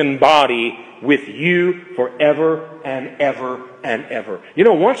resurrection body with you forever and ever and ever. You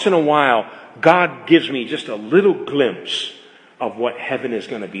know, once in a while, God gives me just a little glimpse of what heaven is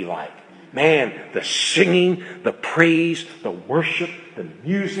going to be like. Man, the singing, the praise, the worship, the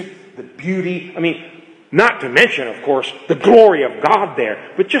music, the beauty. I mean, not to mention, of course, the glory of God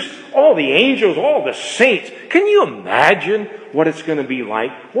there. But just all the angels, all the saints. Can you imagine what it's going to be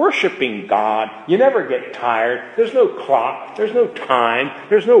like? Worshiping God. You never get tired. There's no clock. There's no time.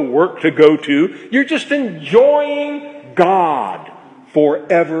 There's no work to go to. You're just enjoying God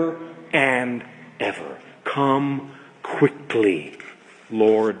forever and ever. Come quickly,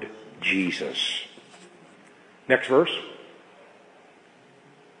 Lord Jesus. Next verse.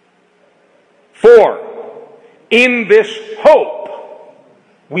 For in this hope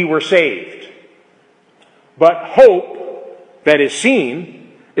we were saved. But hope that is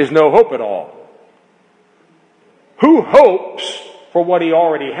seen is no hope at all. Who hopes for what he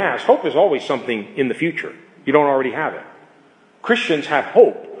already has? Hope is always something in the future. You don't already have it. Christians have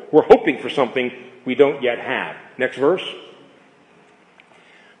hope. We're hoping for something we don't yet have. Next verse.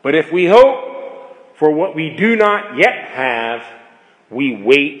 But if we hope for what we do not yet have, we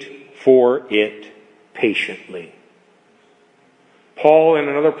wait for it patiently. Paul, in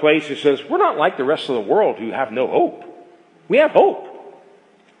another place, he says, we're not like the rest of the world who have no hope. We have hope.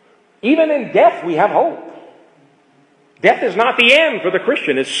 Even in death, we have hope. Death is not the end for the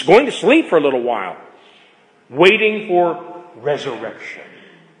Christian. It's going to sleep for a little while, waiting for resurrection.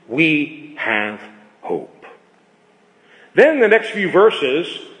 We have hope. Then the next few verses,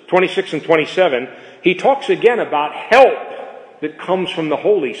 26 and 27, he talks again about help that comes from the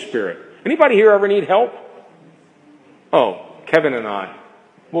Holy Spirit. Anybody here ever need help? Oh, Kevin and I.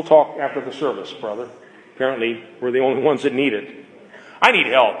 We'll talk after the service, brother. Apparently, we're the only ones that need it. I need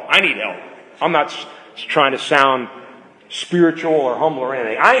help. I'm not trying to sound spiritual or humble or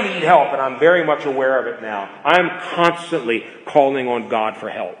anything. I need help, and I'm very much aware of it now. I'm constantly calling on God for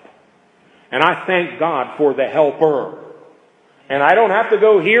help. And I thank God for the helper. And I don't have to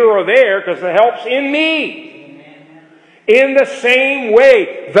go here or there because the help's in me. In the same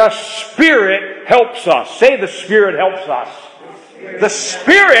way, the Spirit helps us. Say, the Spirit helps us. The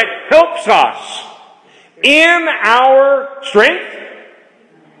Spirit helps us in our strength,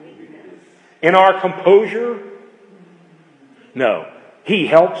 in our composure. No, He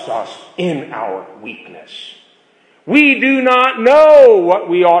helps us in our weakness. We do not know what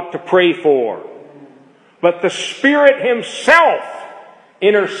we ought to pray for, but the Spirit Himself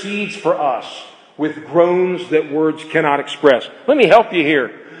intercedes for us with groans that words cannot express. Let me help you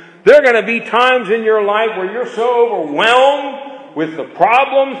here. There are going to be times in your life where you're so overwhelmed with the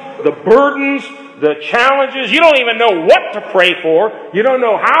problems, the burdens, the challenges. You don't even know what to pray for. You don't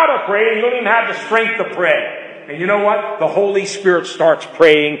know how to pray, and you don't even have the strength to pray. And you know what? The Holy Spirit starts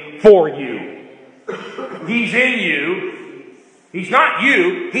praying for you. He's in you. He's not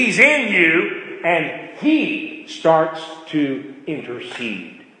you. He's in you. and He starts to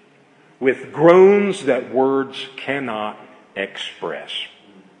intercede with groans that words cannot express.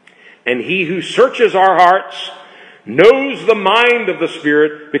 And He who searches our hearts knows the mind of the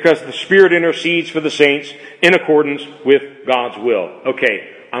Spirit, because the Spirit intercedes for the saints in accordance with God's will. Okay,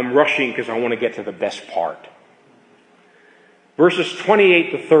 I'm rushing because I want to get to the best part. Verses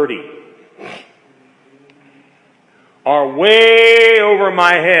 28 to 30 are way over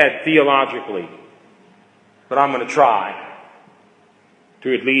my head theologically, but I'm going to try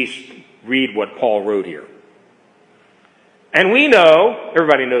to at least read what Paul wrote here. And we know,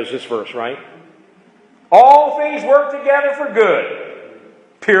 everybody knows this verse, right? All things work together for good.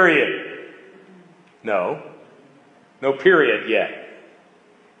 Period. No period yet.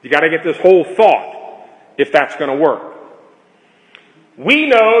 You got to get this whole thought if that's going to work. We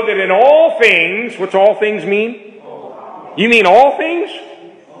know that in all things, what's all things mean? You mean all things?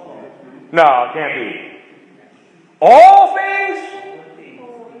 No, it can't be. All things?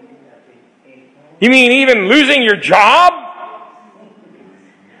 You mean even losing your job?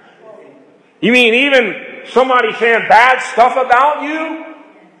 You mean even somebody saying bad stuff about you?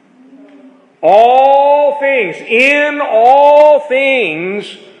 All things, in all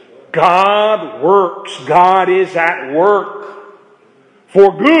things, God works. God is at work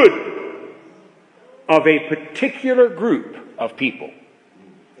for good of a particular group of people.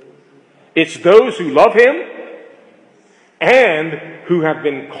 It's those who love Him and who have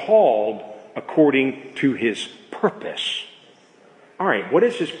been called according to His purpose. All right, what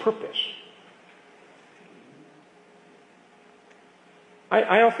is His purpose?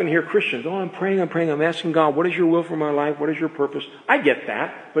 I often hear Christians, I'm praying, I'm asking God, what is your will for my life? What is your purpose? I get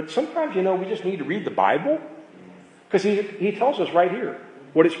that, but sometimes, we just need to read the Bible, because He tells us right here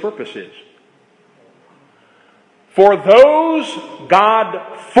what His purpose is. For those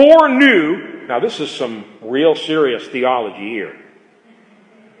God foreknew, now this is some real serious theology here.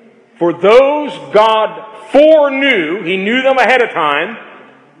 For those God foreknew, He knew them ahead of time,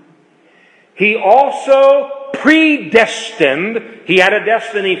 He also predestined. He had a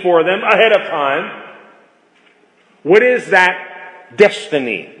destiny for them ahead of time. What is that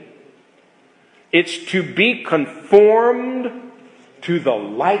destiny? It's to be conformed to the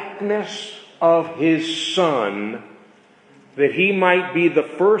likeness of His Son, that He might be the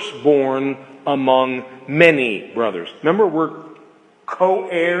firstborn among many brothers. Remember, we're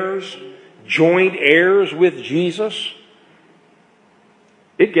co-heirs, joint heirs with Jesus.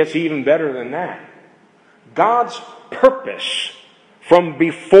 It gets even better than that. God's purpose from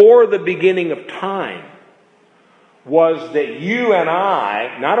before the beginning of time was that you and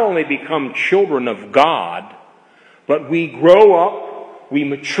I not only become children of God, but we grow up, we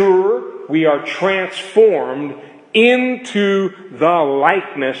mature, we are transformed into the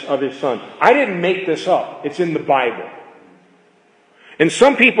likeness of His Son. I didn't make this up. It's in the Bible. And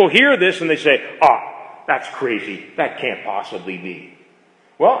some people hear this and they say, that's crazy. That can't possibly be.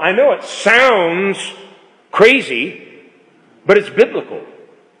 Well, I know it sounds crazy, but it's biblical.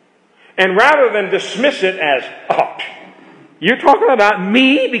 And rather than dismiss it as, you're talking about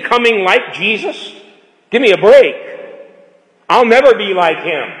me becoming like Jesus? Give me a break. I'll never be like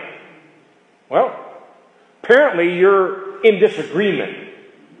Him. Well, apparently you're in disagreement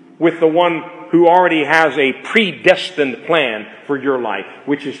with the one who already has a predestined plan for your life,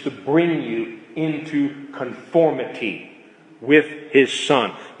 which is to bring you into conformity with His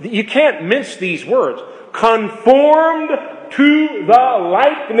Son. You can't mince these words. Conformed to the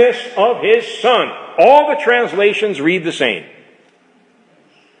likeness of His Son. All the translations read the same.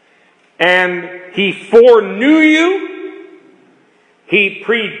 And He foreknew you. He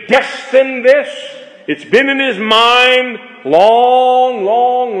predestined this. It's been in His mind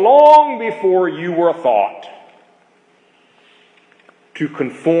long before you were thought. To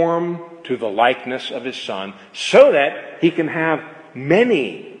conform to the likeness of His Son, so that He can have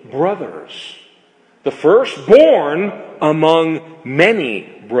many brothers. The firstborn among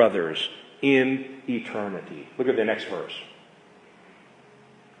many brothers in eternity. Look at the next verse.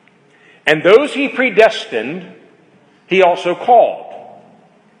 And those He predestined, He also called.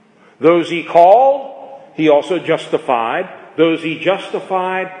 Those He called, He also justified. Those He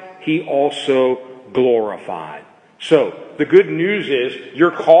justified, He also glorified. So, the good news is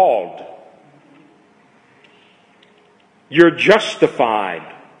you're called. You're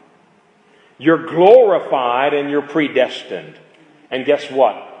justified. You're glorified, and you're predestined. And guess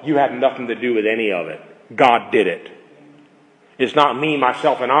what? You have nothing to do with any of it. God did it. It's not me,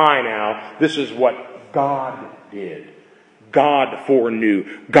 myself, and I now. This is what God did. God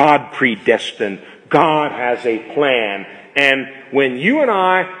foreknew. God predestined. God has a plan. And when you and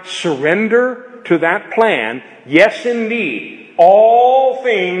I surrender to that plan, yes indeed, all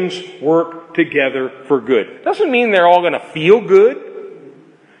things work together for good. Doesn't mean they're all going to feel good.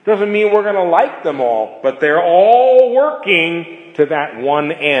 Doesn't mean we're going to like them all, but they're all working to that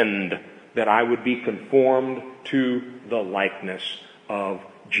one end, that I would be conformed to the likeness of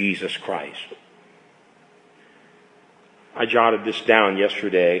Jesus Christ. I jotted this down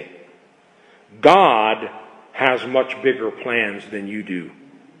yesterday. God has much bigger plans than you do.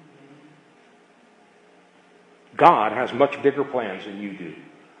 God has much bigger plans than you do.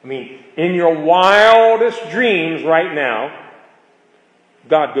 I mean, in your wildest dreams right now,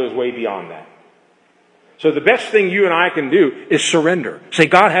 God goes way beyond that. So the best thing you and I can do is surrender. Say,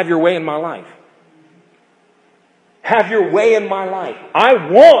 God, have your way in my life. Have your way in my life. I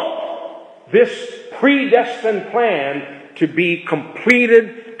want this predestined plan to be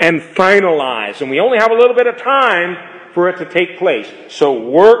completed and finalized. And we only have a little bit of time for it to take place. So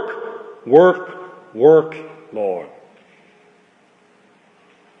work, work, work, Lord.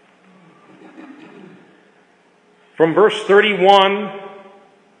 From verse 31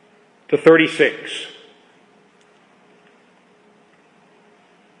 to 36.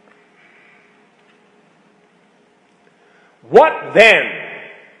 What then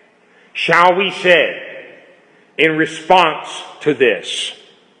shall we say in response to this?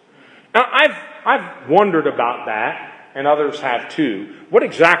 Now, I've wondered about that, and others have too. What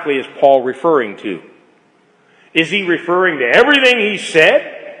exactly is Paul referring to? Is he referring to everything he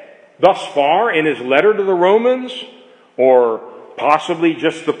said thus far in his letter to the Romans? Or possibly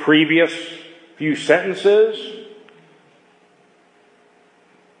just the previous few sentences?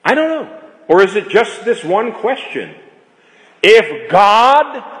 I don't know. Or is it just this one question? If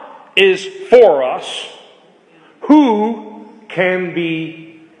God is for us, who can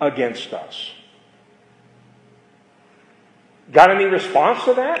be against us? Got any response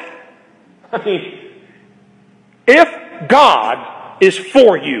to that? I mean, if God is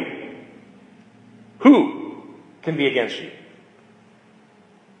for you, who can be against you?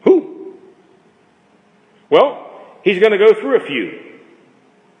 Who? Well, he's going to go through a few.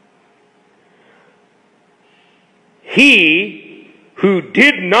 He who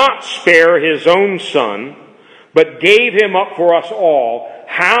did not spare his own son, but gave him up for us all,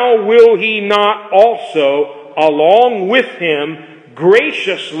 how will he not also, along with him,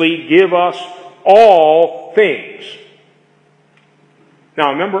 graciously give us all things?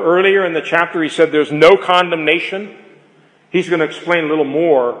 Now, remember earlier in the chapter he said there's no condemnation? He's going to explain a little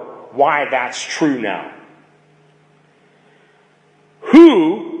more why that's true now.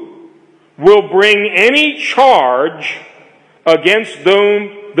 Who will bring any charge against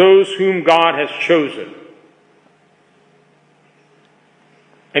those whom God has chosen?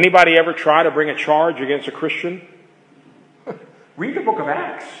 Anybody ever try to bring a charge against a Christian? Read the book of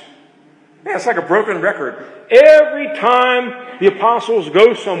Acts. Yeah, it's like a broken record. Every time the apostles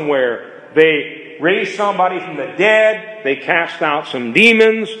go somewhere, they raise somebody from the dead, they cast out some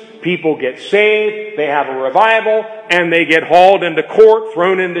demons, people get saved, they have a revival, and they get hauled into court,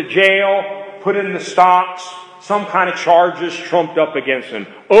 thrown into jail, put in the stocks, some kind of charges trumped up against them.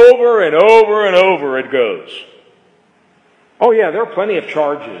 Over and over and over it goes. Oh yeah, there are plenty of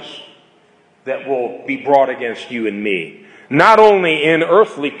charges that will be brought against you and me. Not only in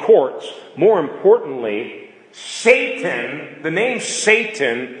earthly courts, more importantly, Satan, the name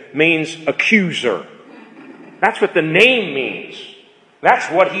Satan means accuser. That's what the name means. That's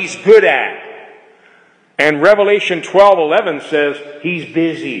what he's good at. And Revelation 12:11 says he's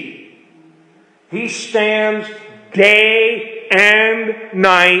busy. He stands day and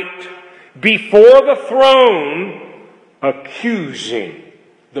night before the throne accusing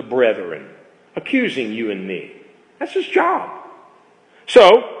the brethren. Accusing you and me. That's his job.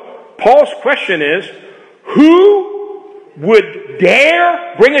 So, Paul's question is, who would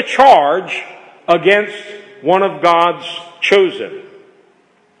dare bring a charge against one of God's chosen?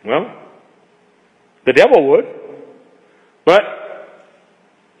 Well, the devil would. But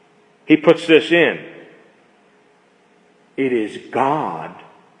he puts this in. It is God.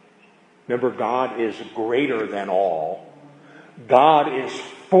 Remember, God is greater than all. God is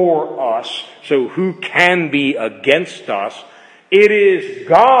for us, so who can be against us? It is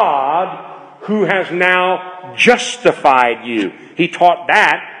God who has now justified you. He taught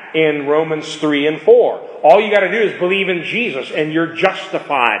that in Romans 3 and 4. All you got to do is believe in Jesus and you're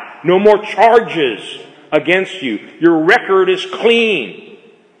justified. No more charges against you. Your record is clean.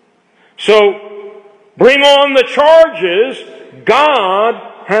 So, bring on the charges God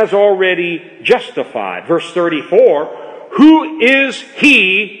has already justified. Verse 34, who is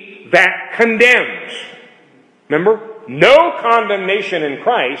he that condemns? Remember, no condemnation in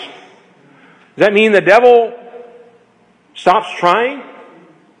Christ. Does that mean the devil stops trying?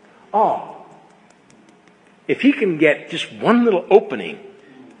 Oh, if he can get just one little opening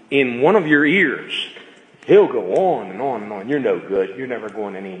in one of your ears, he'll go on and on and on. You're no good. You're never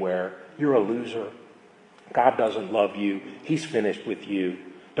going anywhere. You're a loser. God doesn't love you. He's finished with you.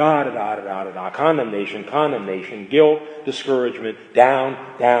 Da da da da da da da. Condemnation, condemnation, guilt, discouragement, down,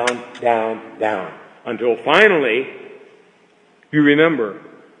 down, down, down. Until finally, you remember,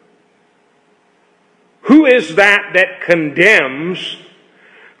 who is that condemns?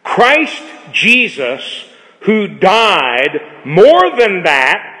 Christ Jesus, who died, more than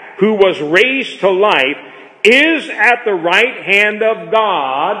that, who was raised to life, is at the right hand of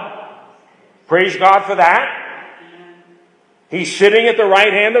God. Praise God for that. He's sitting at the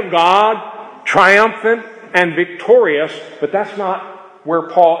right hand of God, triumphant and victorious, but that's not where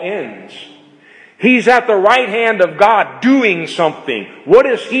Paul ends. He's at the right hand of God doing something. What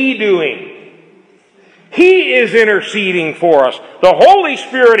is He doing? He is interceding for us. The Holy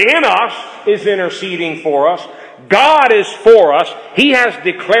Spirit in us is interceding for us. God is for us. He has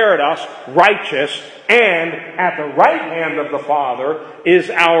declared us righteous. And at the right hand of the Father is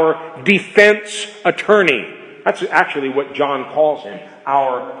our defense attorney. That's actually what John calls him.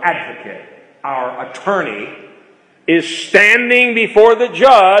 Our advocate, our attorney, is standing before the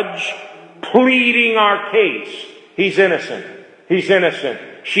judge pleading our case. He's innocent. He's innocent.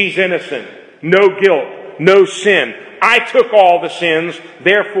 She's innocent. No guilt. No sin. I took all the sins,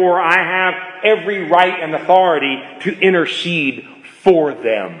 therefore I have every right and authority to intercede for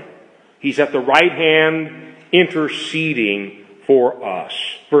them. He's at the right hand interceding for us.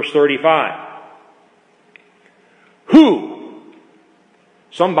 Verse 35. Who?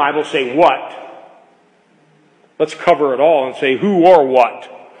 Some Bibles say what. Let's cover it all and say who or what.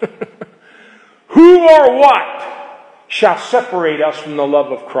 Who or what shall separate us from the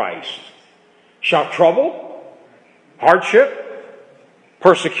love of Christ? Shall trouble, hardship,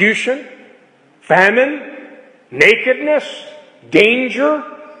 persecution, famine, nakedness, danger,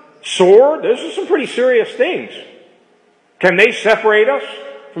 sword? Those are some pretty serious things. Can they separate us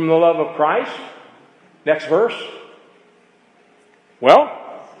from the love of Christ? Next verse. Well,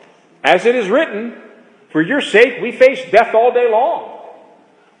 as it is written, for your sake we face death all day long.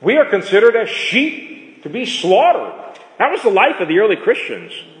 We are considered as sheep to be slaughtered. That was the life of the early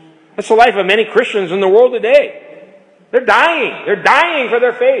Christians. That's the life of many Christians in the world today. They're dying. They're dying for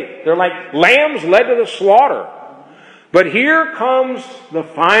their faith. They're like lambs led to the slaughter. But here comes the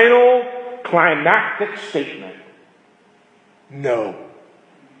final climactic statement. No.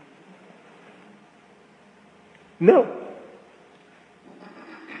 No.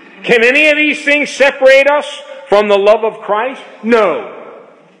 Can any of these things separate us from the love of Christ? No.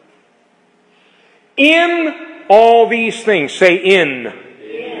 In all these things, say in.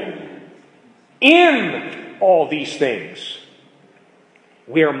 In all these things,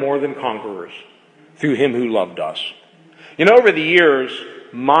 we are more than conquerors through Him who loved us. You know, over the years,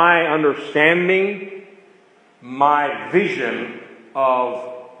 my understanding, my vision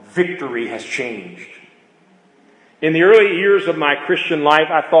of victory has changed. In the early years of my Christian life,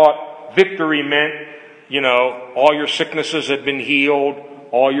 I thought victory meant, all your sicknesses had been healed,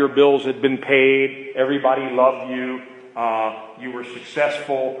 all your bills had been paid, everybody loved you, you were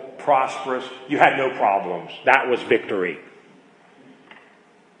successful, prosperous, you had no problems. That was victory.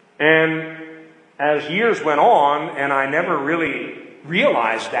 And as years went on, and I never really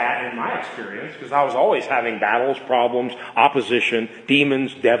realized that in my experience, because I was always having battles, problems, opposition,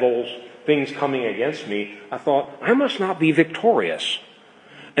 demons, devils, things coming against me, I thought, I must not be victorious.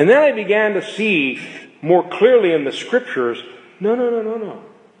 And then I began to see more clearly in the Scriptures, no.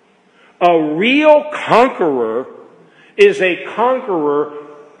 A real conqueror is a conqueror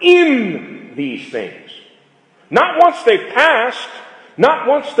in these things. Not once they've passed, not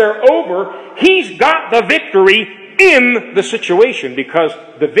once they're over. He's got the victory in the situation, because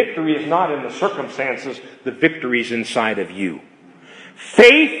the victory is not in the circumstances, the victory is inside of you.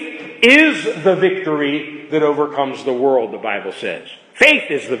 Faith is the victory that overcomes the world, the Bible says.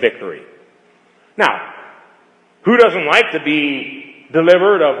 Faith is the victory. Now, who doesn't like to be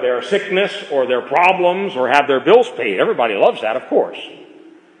delivered of their sickness or their problems or have their bills paid? Everybody loves that, of course.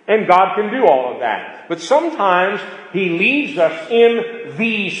 And God can do all of that. But sometimes He leads us in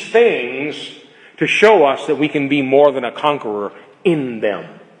these things to show us that we can be more than a conqueror in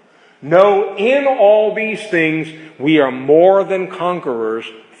them. No, in all these things, we are more than conquerors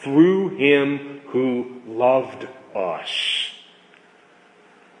through Him who loved us.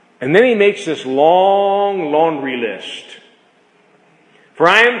 And then he makes this long laundry list. For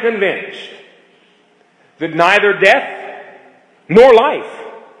I am convinced that neither death nor life,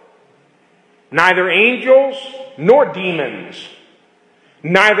 neither angels nor demons,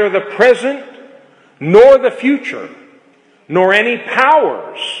 neither the present nor the future, nor any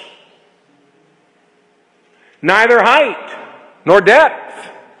powers, neither height nor depth,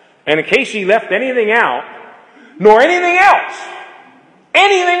 and in case he left anything out, nor anything else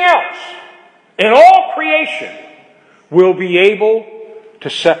in all creation will be able to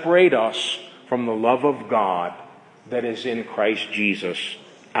separate us from the love of God that is in Christ Jesus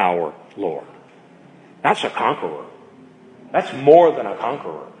our Lord. That's a conqueror. That's more than a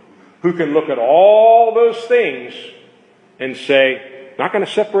conqueror, who can look at all those things and say, not going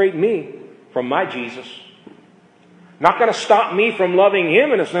to separate me from my Jesus. Not going to stop me from loving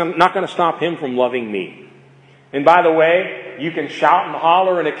Him, and it's not going to stop Him from loving me. And by the way, you can shout and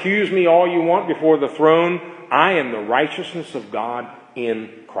holler and accuse me all you want before the throne. I am the righteousness of God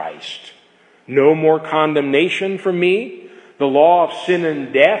in Christ. No more condemnation for me. The law of sin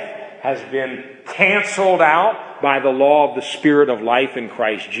and death has been canceled out by the law of the Spirit of life in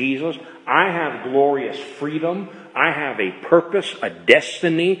Christ Jesus. I have glorious freedom. I have a purpose, a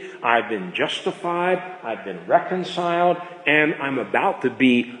destiny. I've been justified. I've been reconciled. And I'm about to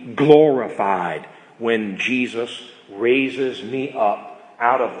be glorified when Jesus raises me up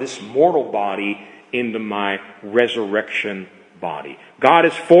out of this mortal body into my resurrection body. God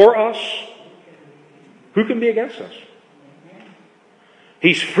is for us. Who can be against us?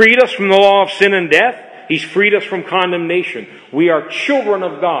 He's freed us from the law of sin and death. He's freed us from condemnation. We are children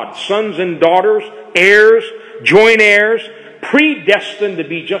of God, sons and daughters, heirs, joint heirs, predestined to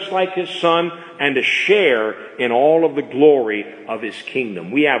be just like His Son and to share in all of the glory of His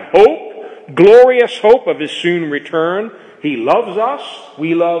kingdom. We have hope, glorious hope of His soon return. He loves us,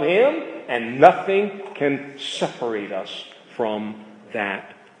 we love Him, and nothing can separate us from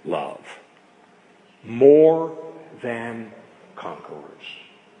that love. More than conquerors.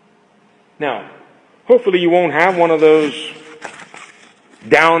 Now, hopefully you won't have one of those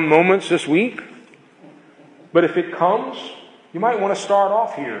down moments this week. But if it comes, you might want to start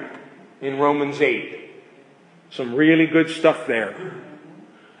off here in Romans 8. Some really good stuff there.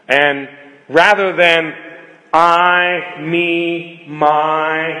 And rather than I, me,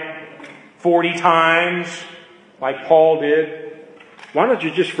 my 40 times like Paul did, why don't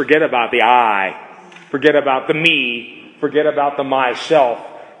you just forget about the I, forget about the me, forget about the myself,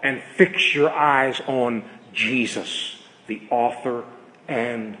 and fix your eyes on Jesus, the author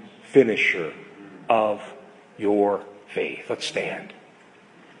and finisher of your faith. Let's stand.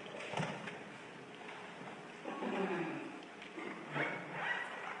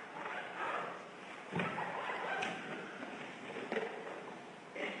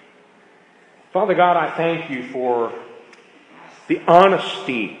 Father God, I thank you for the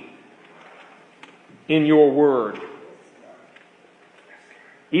honesty in your word.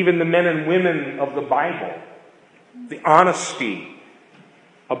 Even the men and women of the Bible, the honesty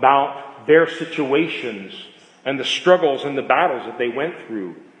about their situations and the struggles and the battles that they went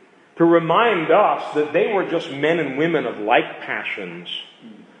through, to remind us that they were just men and women of like passions.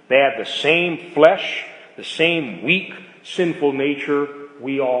 They had the same flesh, the same weak, sinful nature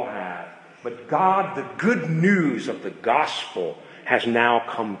we all have. But God, the good news of the gospel has now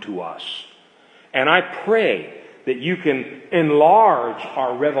come to us. And I pray that you can enlarge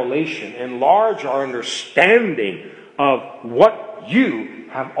our revelation, enlarge our understanding of what you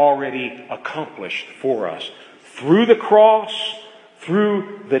have already accomplished for us. Through the cross,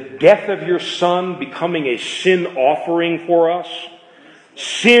 through the death of your Son becoming a sin offering for us,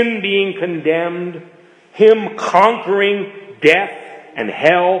 sin being condemned, Him conquering death and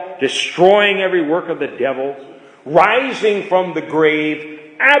hell, destroying every work of the devil, rising from the grave,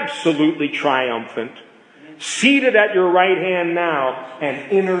 absolutely triumphant, seated at your right hand now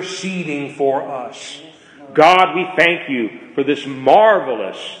and interceding for us. God, we thank you for this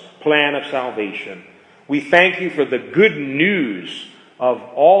marvelous plan of salvation. We thank you for the good news of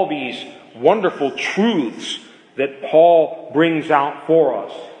all these wonderful truths that Paul brings out for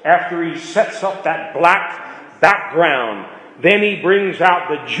us. After he sets up that black background, then he brings out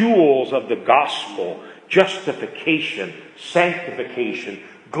the jewels of the gospel: justification, sanctification,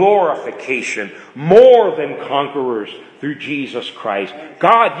 glorification, more than conquerors through Jesus Christ.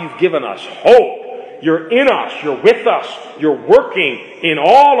 God, you've given us hope. You're in us. You're with us. You're working in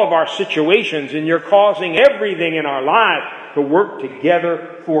all of our situations, and you're causing everything in our life to work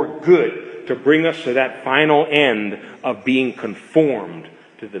together for good, to bring us to that final end of being conformed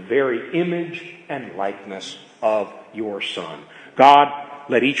to the very image and likeness of your Son. God,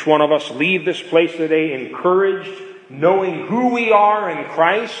 let each one of us leave this place today encouraged, knowing who we are in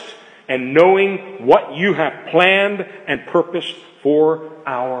Christ and knowing what you have planned and purposed for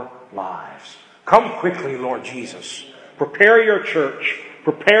our lives. Come quickly, Lord Jesus. Prepare your church.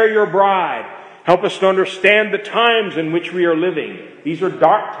 Prepare your bride. Help us to understand the times in which we are living. These are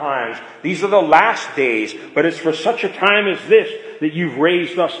dark times. These are the last days. But it's for such a time as this that you've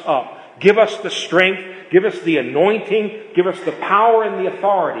raised us up. Give us the strength. Give us the anointing. Give us the power and the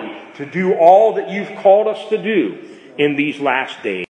authority to do all that you've called us to do in these last days.